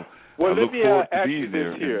country. So I look forward to being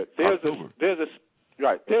there in October. There's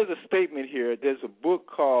a statement here. There's a book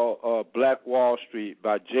called Black Wall Street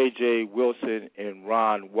by J.J. Wilson and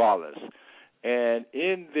Ron Wallace. And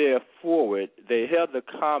in their foreword, they held a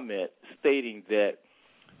comment stating that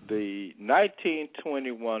the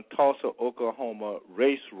 1921 Tulsa, Oklahoma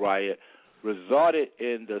race riot resulted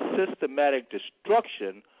in the systematic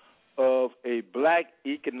destruction of a black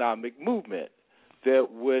economic movement that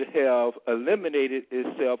would have eliminated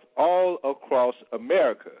itself all across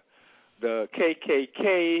America. The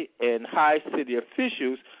KKK and high city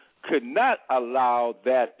officials could not allow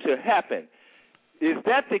that to happen. Is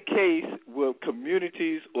that the case with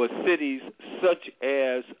communities or cities such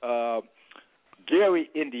as Gary,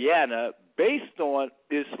 Indiana, based on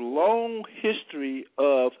its long history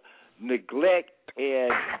of neglect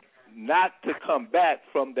and not to come back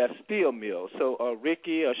from that steel mill? So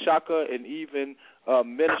Ricky, Shaka, and even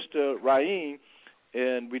Minister Raheem,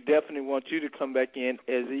 and we definitely want you to come back in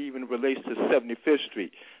as it even relates to 75th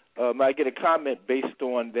Street. I get a comment based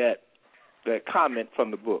on that comment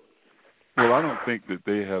from the book. Well, I don't think that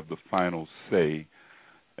they have the final say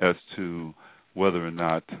as to whether or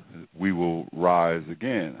not we will rise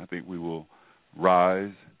again. I think we will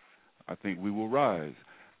rise. I think we will rise.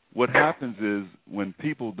 What happens is when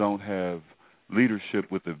people don't have leadership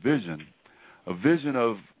with a vision of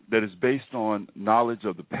that is based on knowledge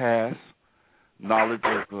of the past, knowledge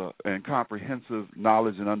of and comprehensive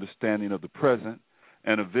knowledge and understanding of the present,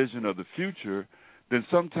 and a vision of the future, then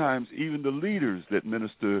sometimes even the leaders that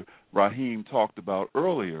Minister Raheem talked about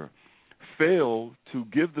earlier fail to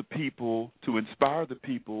give the people, to inspire the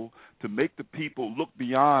people, to make the people look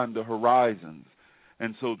beyond the horizons.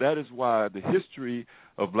 And so that is why the history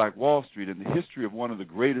of Black Wall Street and the history of one of the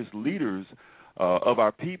greatest leaders of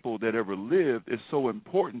our people that ever lived is so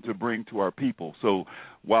important to bring to our people. So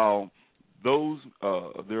while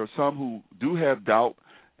there are some who do have doubt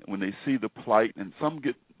when they see the plight, and some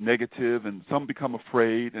get negative, and some become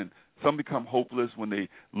afraid, and some become hopeless when they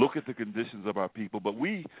look at the conditions of our people. But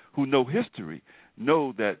we who know history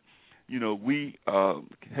know that, we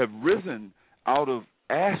have risen out of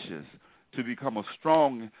ashes to become a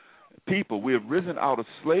strong people. We have risen out of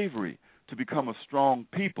slavery to become a strong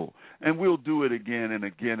people, and we'll do it again and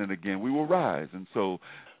again and again. We will rise, and so.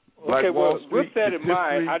 Okay, well, with that in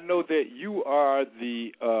mind, I know that you are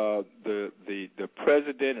the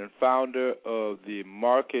president and founder of the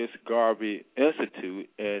Marcus Garvey Institute,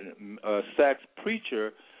 and Sachs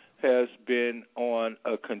Preacher has been on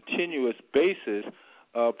a continuous basis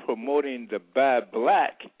promoting the Buy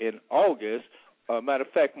Black in August. Matter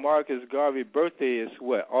of fact, Marcus Garvey's birthday is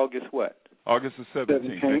what? August what? August the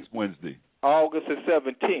 17th, next Wednesday. August the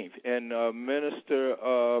 17th, and Minister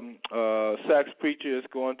Sachs Preacher is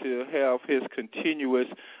going to have his continuous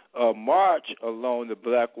march along the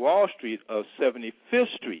Black Wall Street of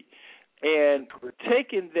 75th Street. And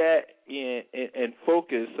taking that in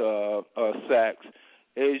focus, Sachs,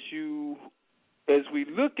 as we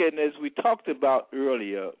look at and as we talked about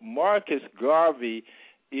earlier, Marcus Garvey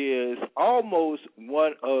is almost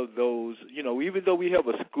one of those, even though we have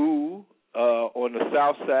a school on the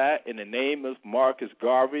South Side in the name of Marcus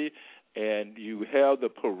Garvey, and you have the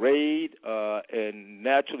parade, and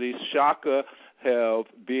naturally Shaka have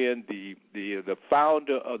been the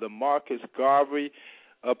founder of the Marcus Garvey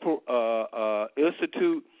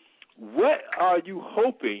Institute. What are you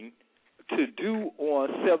hoping to do on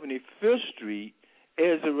 75th Street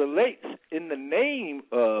as it relates in the name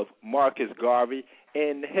of Marcus Garvey,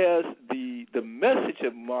 and has the message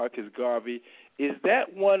of Marcus Garvey? Is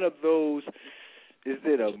that one of those, is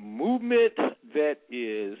it a movement that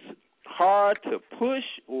is hard to push,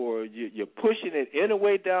 or you're pushing it in a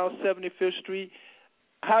way down 75th Street?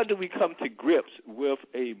 How do we come to grips with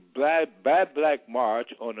a black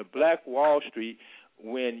march on a Black Wall Street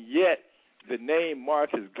when yet the name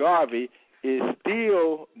Marcus Garvey is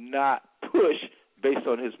still not pushed based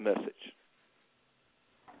on his message?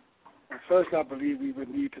 First, I believe we would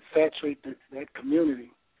need to saturate that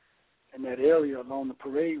community and that area along the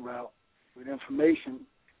parade route with information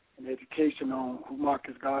and education on who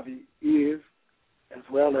Marcus Garvey is, as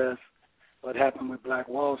well as what happened with Black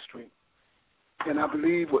Wall Street. And I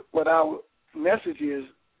believe what our message is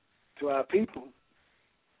to our people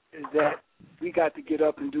is that we got to get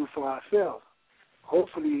up and do for ourselves.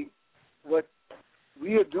 Hopefully what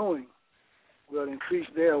we are doing will increase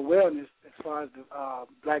their awareness as far as the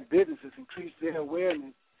black businesses, increase their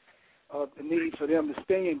awareness of the need for them to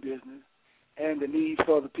stay in business and the need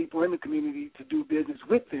for the people in the community to do business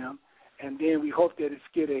with them. And then we hope that it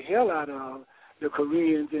scare the hell out of the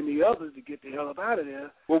Koreans and the others to get the hell up out of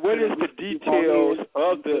there. Well, what's the details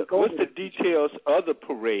of the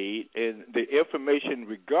parade and the information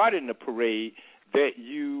regarding the parade that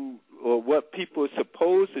you or what people are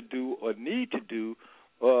supposed to do or need to do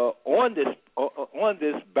on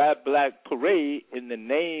this Black parade in the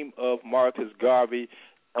name of Marcus Garvey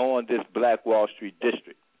on this Black Wall Street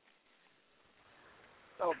district?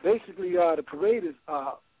 So basically, the parade is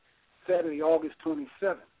Saturday, August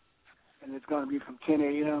 27th. And it's going to be from 10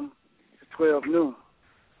 a.m. to 12 noon.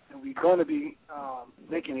 And we're going to be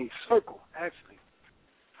making a circle, actually,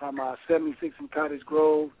 from 76 in Cottage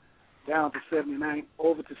Grove down to 79,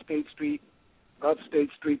 over to State Street, up State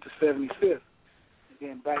Street to 75th, and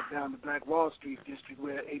then back down to Black Wall Street district,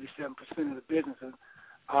 where 87% of the businesses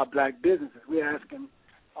are black businesses. We're asking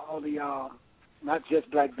all the, not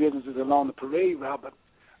just black businesses along the parade route, but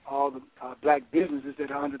all the black businesses that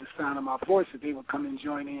are under the sound of my voice, that they will come and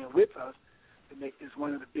join in with us to make this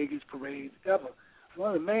one of the biggest parades ever.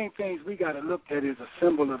 One of the main things we got to look at is a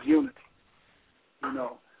symbol of unity.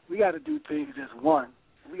 We got to do things as one.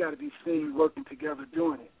 We got to be seen working together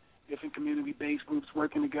doing it. Different community-based groups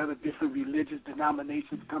working together, different religious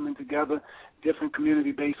denominations coming together, different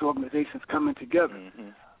community-based organizations coming together. Mm-hmm.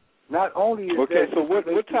 Not only is so what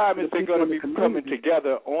time is they going to be coming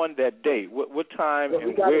together on that day? What time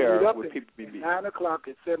and where would people be meeting? 9 o'clock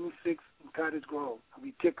at 76 in Cottage Grove.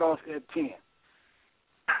 We kick off at 10.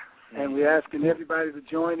 And we're asking everybody to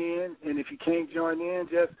join in. And if you can't join in,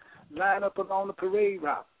 just line up along the parade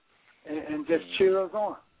route and just cheer us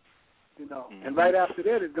on. And right after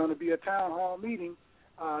that is going to be a town hall meeting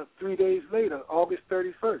 3 days later, August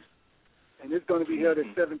 31st. And it's going to be held at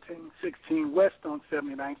 1716 West on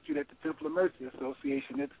 79th Street at the Temple of Mercy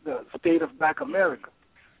Association. It's the state of Black America.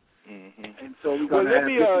 Mm-hmm. And so we're going to let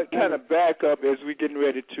me kind of back up as we're getting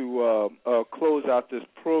ready to close out this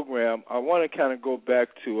program. I want to kind of go back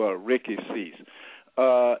to Ricky Cease.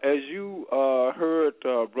 As you heard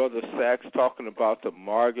Brother Sachs talking about the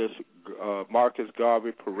Marcus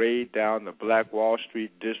Garvey parade down the Black Wall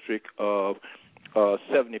Street district of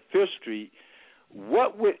 75th Street,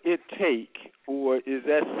 what would it take, or is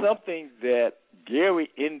that something that Gary,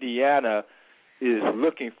 Indiana is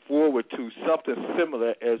looking forward to, something similar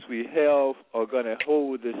as we are going to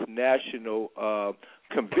hold this national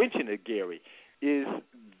convention at Gary? And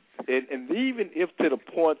even if to the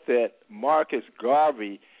point that Marcus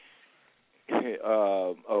Garvey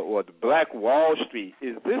or the Black Wall Street,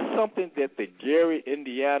 is this something that the Gary,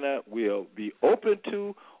 Indiana will be open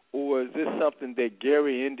to, or is this something that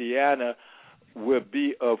Gary, Indiana will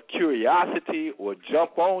be of curiosity or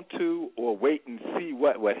jump onto or wait and see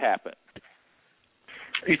what would happen?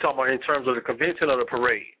 You talking about in terms of the convention or the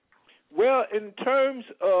parade? Well, in terms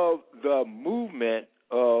of the movement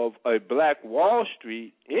of a Black Wall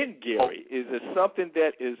Street in Gary, is it something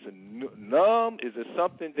that is numb? Is it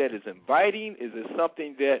something that is inviting? Is it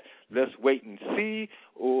something that let's wait and see?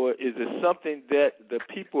 Or is it something that the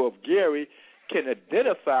people of Gary can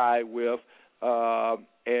identify with,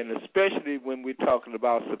 and especially when we're talking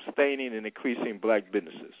about sustaining and increasing Black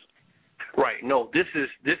businesses? Right. No, this is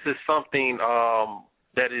something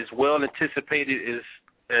that is well anticipated,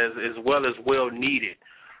 as well as well needed.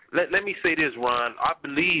 Let me say this, Ron. I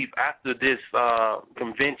believe after this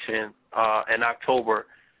convention in October,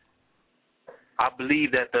 I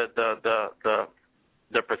believe that the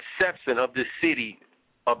perception of this city,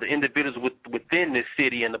 of the individuals within this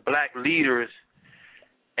city, and the Black leaders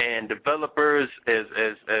and developers, as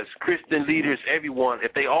Christian leaders, everyone,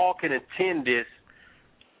 if they all can attend this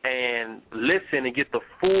and listen and get the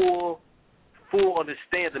full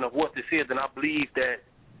understanding of what this is, then I believe that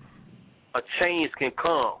a change can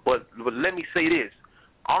come. But let me say this: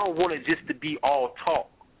 I don't want it just to be all talk.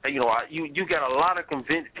 You know, you got a lot of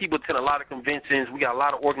people attend a lot of conventions. We got a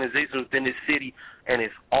lot of organizations within this city, and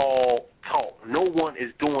it's all talk. No one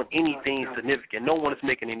is doing anything significant. No one is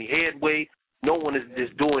making any headway. No one is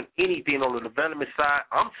just doing anything on the development side.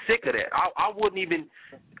 I'm sick of that. I wouldn't even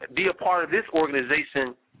be a part of this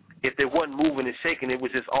organization if they wasn't moving and shaking. It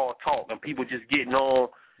was just all talk, and people just getting on,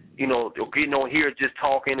 getting on here just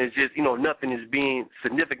talking, and just, nothing is being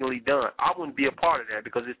significantly done. I wouldn't be a part of that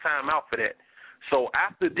because it's time out for that. So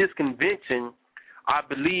after this convention, I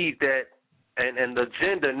believe that, and the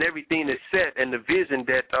agenda and everything is set, and the vision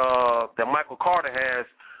that Michael Carter has,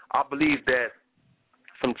 I believe that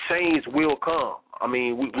some change will come. I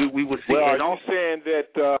mean, we will see. Well, are you saying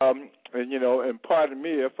that, and pardon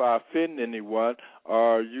me if I offend anyone,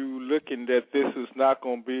 are you looking that this is not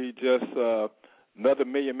going to be just another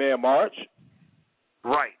Million Man March?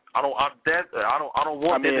 Right. I don't want that to be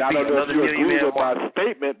another Million Man March. My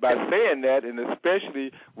statement by saying that, and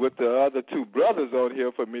especially with the other two brothers on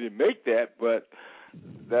here for me to make that, but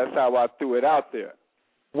that's how I threw it out there.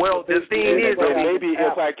 Well, the thing is, maybe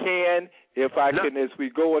if I can, as we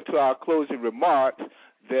go into our closing remarks,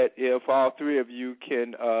 that if all three of you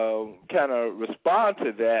can kind of respond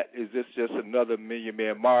to that, is this just another Million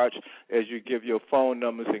Man March, as you give your phone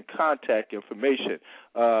numbers and contact information?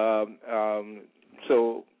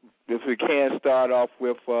 So if we can start off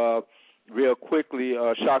with real quickly,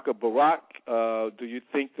 Shaka Barak, do you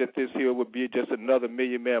think that this here would be just another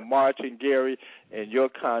Million Man March in Gary, and your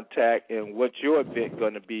contact and what's your event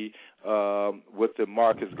going to be with the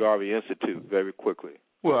Marcus Garvey Institute, very quickly?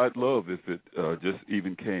 Well, I'd love if it just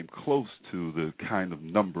even came close to the kind of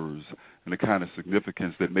numbers and the kind of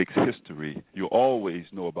significance that makes history. You always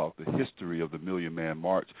know about the history of the Million Man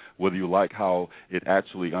March, whether you like how it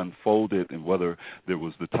actually unfolded and whether there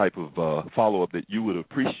was the type of follow-up that you would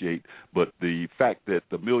appreciate, but the fact that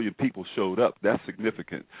the million people showed up, that's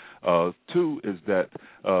significant. Two is that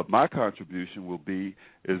my contribution will be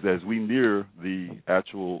is as we near the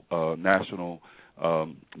actual national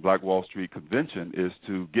Black Wall Street Convention is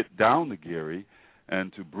to get down to Gary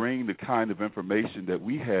and to bring the kind of information that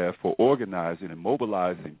we have for organizing and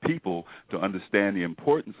mobilizing people to understand the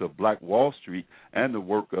importance of Black Wall Street and the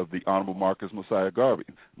work of the Honorable Marcus Mosiah Garvey.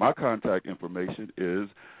 My contact information is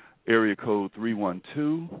area code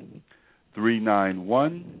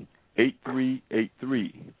 312-391-8383,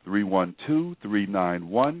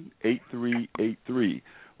 312-391-8383.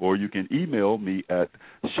 Or you can email me at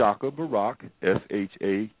Shaka Barak,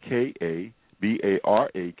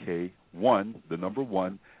 SHAKABARAK 1, the number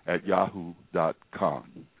 1, at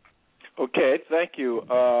yahoo.com. Okay, thank you.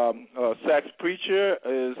 Sax Preacher,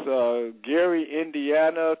 is Gary,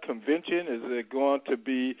 Indiana convention, is it going to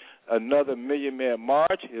be another Million Man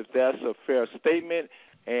March, if that's a fair statement,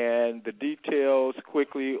 and the details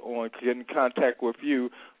quickly on getting in contact with you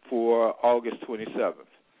for August 27th?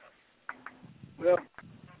 Well,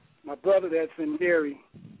 my brother that's in Gary,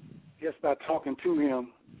 just by talking to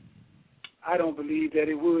him, I don't believe that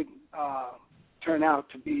it would turn out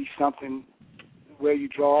to be something where you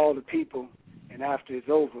draw all the people and after it's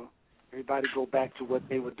over, everybody go back to what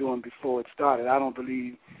they were doing before it started. I don't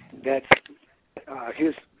believe that's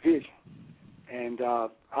his vision. And I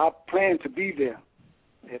plan to be there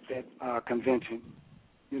at that convention,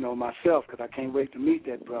 myself, because I can't wait to meet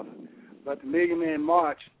that brother. But the Million Man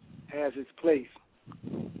March has its place,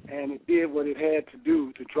 and it did what it had to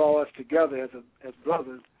do to draw us together as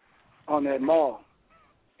brothers on that mall.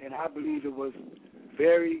 And I believe it was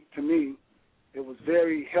very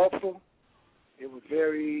helpful. It was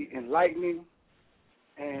very enlightening,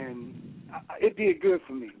 and it did good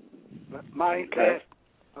for me. But my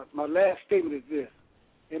last statement is this.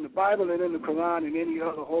 in the Bible and in the Quran and any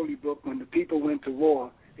other holy book, when the people went to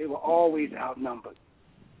war, they were always outnumbered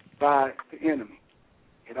by the enemy.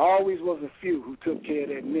 It always was a few who took care of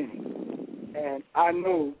that many. And I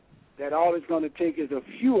know that all it's going to take is a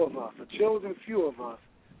few of us, a chosen few of us,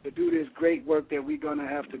 to do this great work that we're going to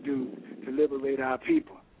have to do to liberate our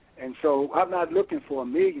people. And so I'm not looking for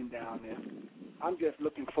 1 million down there. I'm just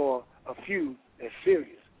looking for a few that's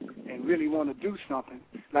serious and really want to do something.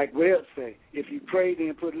 Like Webb say, if you pray,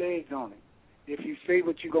 then put legs on it. If you say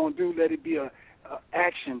what you're going to do, let it be a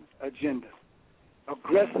action agenda,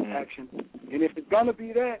 aggressive action. And if it's going to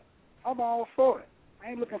be that, I'm all for it. I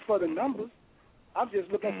ain't looking for the numbers. I'm just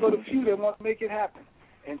looking for the few that want to make it happen.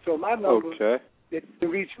 And so my number that to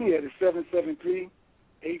reach me at is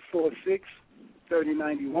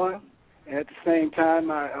 773-846-3091. And at the same time,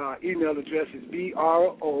 my email address is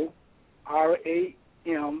BRORAM.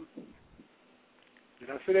 Did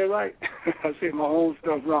I say that right? I said my own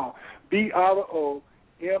stuff wrong. BROMINRAHIM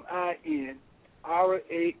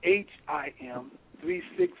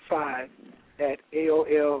 365 at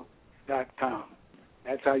AOL.com.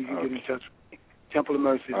 That's how you can get in touch with me. Temple of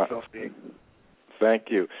Mercy is Southgate. Thank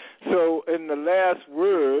you. So in the last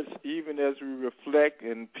words, even as we reflect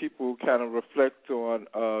and people kind of reflect on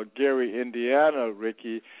Gary, Indiana,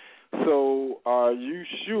 Ricky, so are you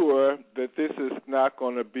sure that this is not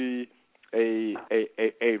going to be a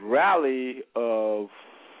rally of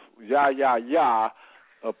yah,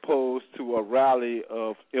 opposed to a rally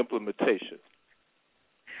of implementation?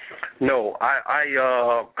 No,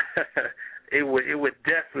 it would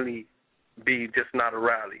definitely be just not a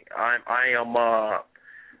rally. I am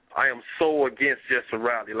so against just a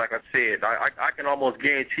rally. Like I said, I can almost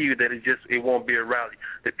guarantee you that it won't be a rally.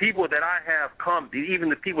 The people that I have even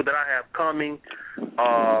the people that I have coming,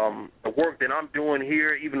 the work that I'm doing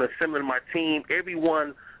here, even assembling my team,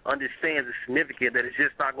 everyone understands the significance that it's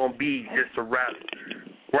just not going to be just a rally.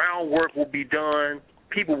 Groundwork will be done.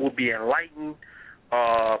 People will be enlightened.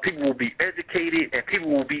 People will be educated, and people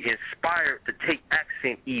will be inspired to take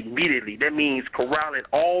action immediately. That means corralling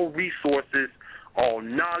all resources, all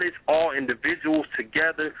knowledge, all individuals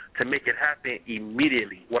together to make it happen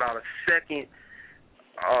immediately without a second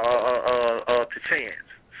to chance.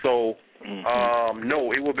 So,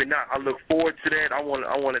 no, it will be not. I look forward to that. I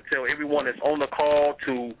want to tell everyone that's on the call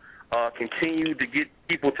to continue to get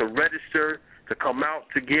people to register, to come out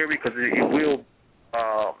to Gary, because it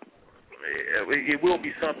will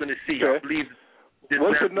be something to see. Okay. I believe.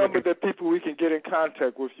 What's the number that people we can get in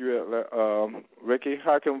contact with you at, Ricky?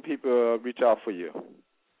 How can people reach out for you?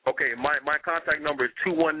 Okay, my contact number is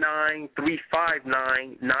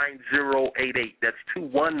 219-359-9088. That's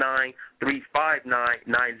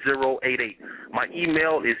 219-359-9088. My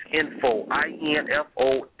email is info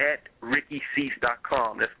at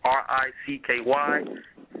rickycease.com. That's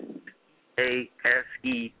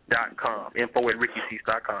RICKYASE.com. Info at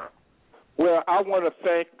rickycease.com. Well, I want to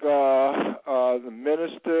thank the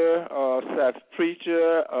minister,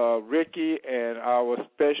 preacher, Ricky, and our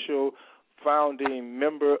special founding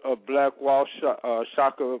member of Black Wall,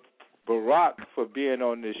 Shaka Barak, for being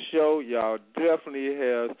on this show. Y'all definitely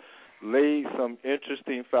have laid some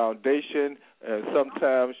interesting foundation, and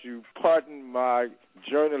sometimes you pardon my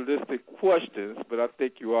journalistic questions, but I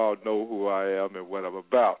think you all know who I am and what I'm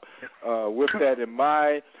about. With that in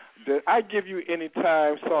mind, did I give you any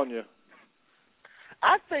time, Sonia?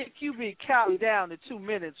 I think you be counting down to 2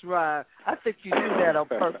 minutes, Ryan. I think you do that on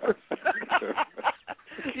purpose.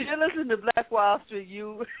 You're listening to Black Wall Street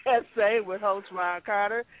USA with host Ryan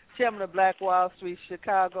Carter, chairman of Black Wall Street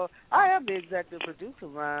Chicago. I am the executive producer,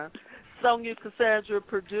 Ryan. Sonia Cassandra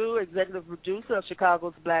Purdue, executive producer of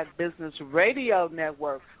Chicago's Black Business Radio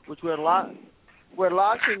Network, which we're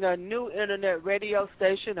launching a new internet radio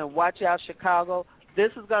station. And watch out, Chicago.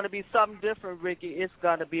 This is going to be something different, Ricky. It's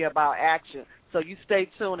going to be about action. So you stay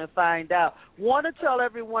tuned and find out. Want to tell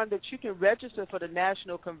everyone that you can register for the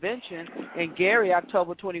National Convention in Gary,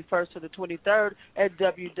 October 21st to the 23rd at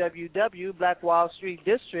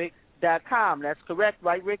www.blackwallstreetdistrict.com. That's correct,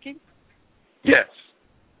 right, Ricky? Yes.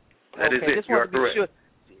 That is it. You are correct.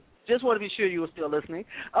 Just want to be sure you were still listening.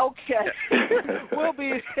 Okay.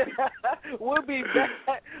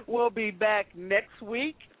 We'll be back next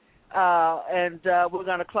week. And we're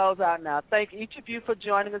going to close out now. Thank each of you for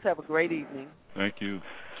joining us. Have a great evening. Thank you.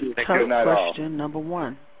 Question number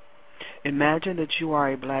 1. Imagine that you are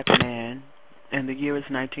a black man and the year is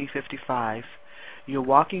 1955. You're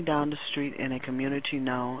walking down the street in a community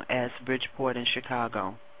known as Bridgeport in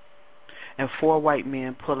Chicago, and 4 white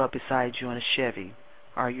men pull up beside you in a Chevy.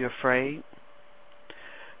 Are you afraid?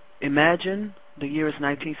 Imagine the year is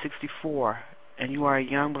 1964 and you are a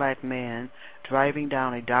young black man driving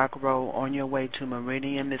down a dark road on your way to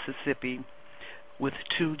Meridian, Mississippi with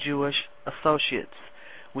two Jewish associates.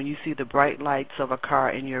 When you see the bright lights of a car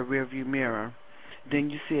in your rearview mirror, then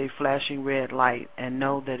you see a flashing red light and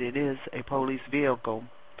know that it is a police vehicle.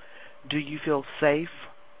 Do you feel safe,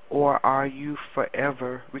 or are you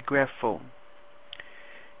forever regretful?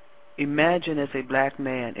 Imagine as a black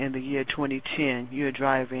man in the year 2010, you're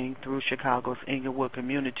driving through Chicago's Englewood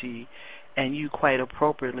community and you quite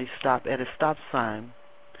appropriately stop at a stop sign.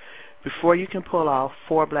 Before you can pull off,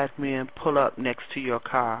 4 black men pull up next to your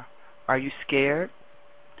car. Are you scared?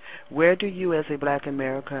 Where do you as a black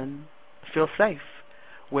American feel safe?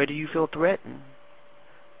 Where do you feel threatened?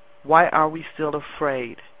 Why are we still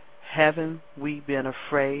afraid? Haven't we been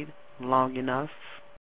afraid long enough?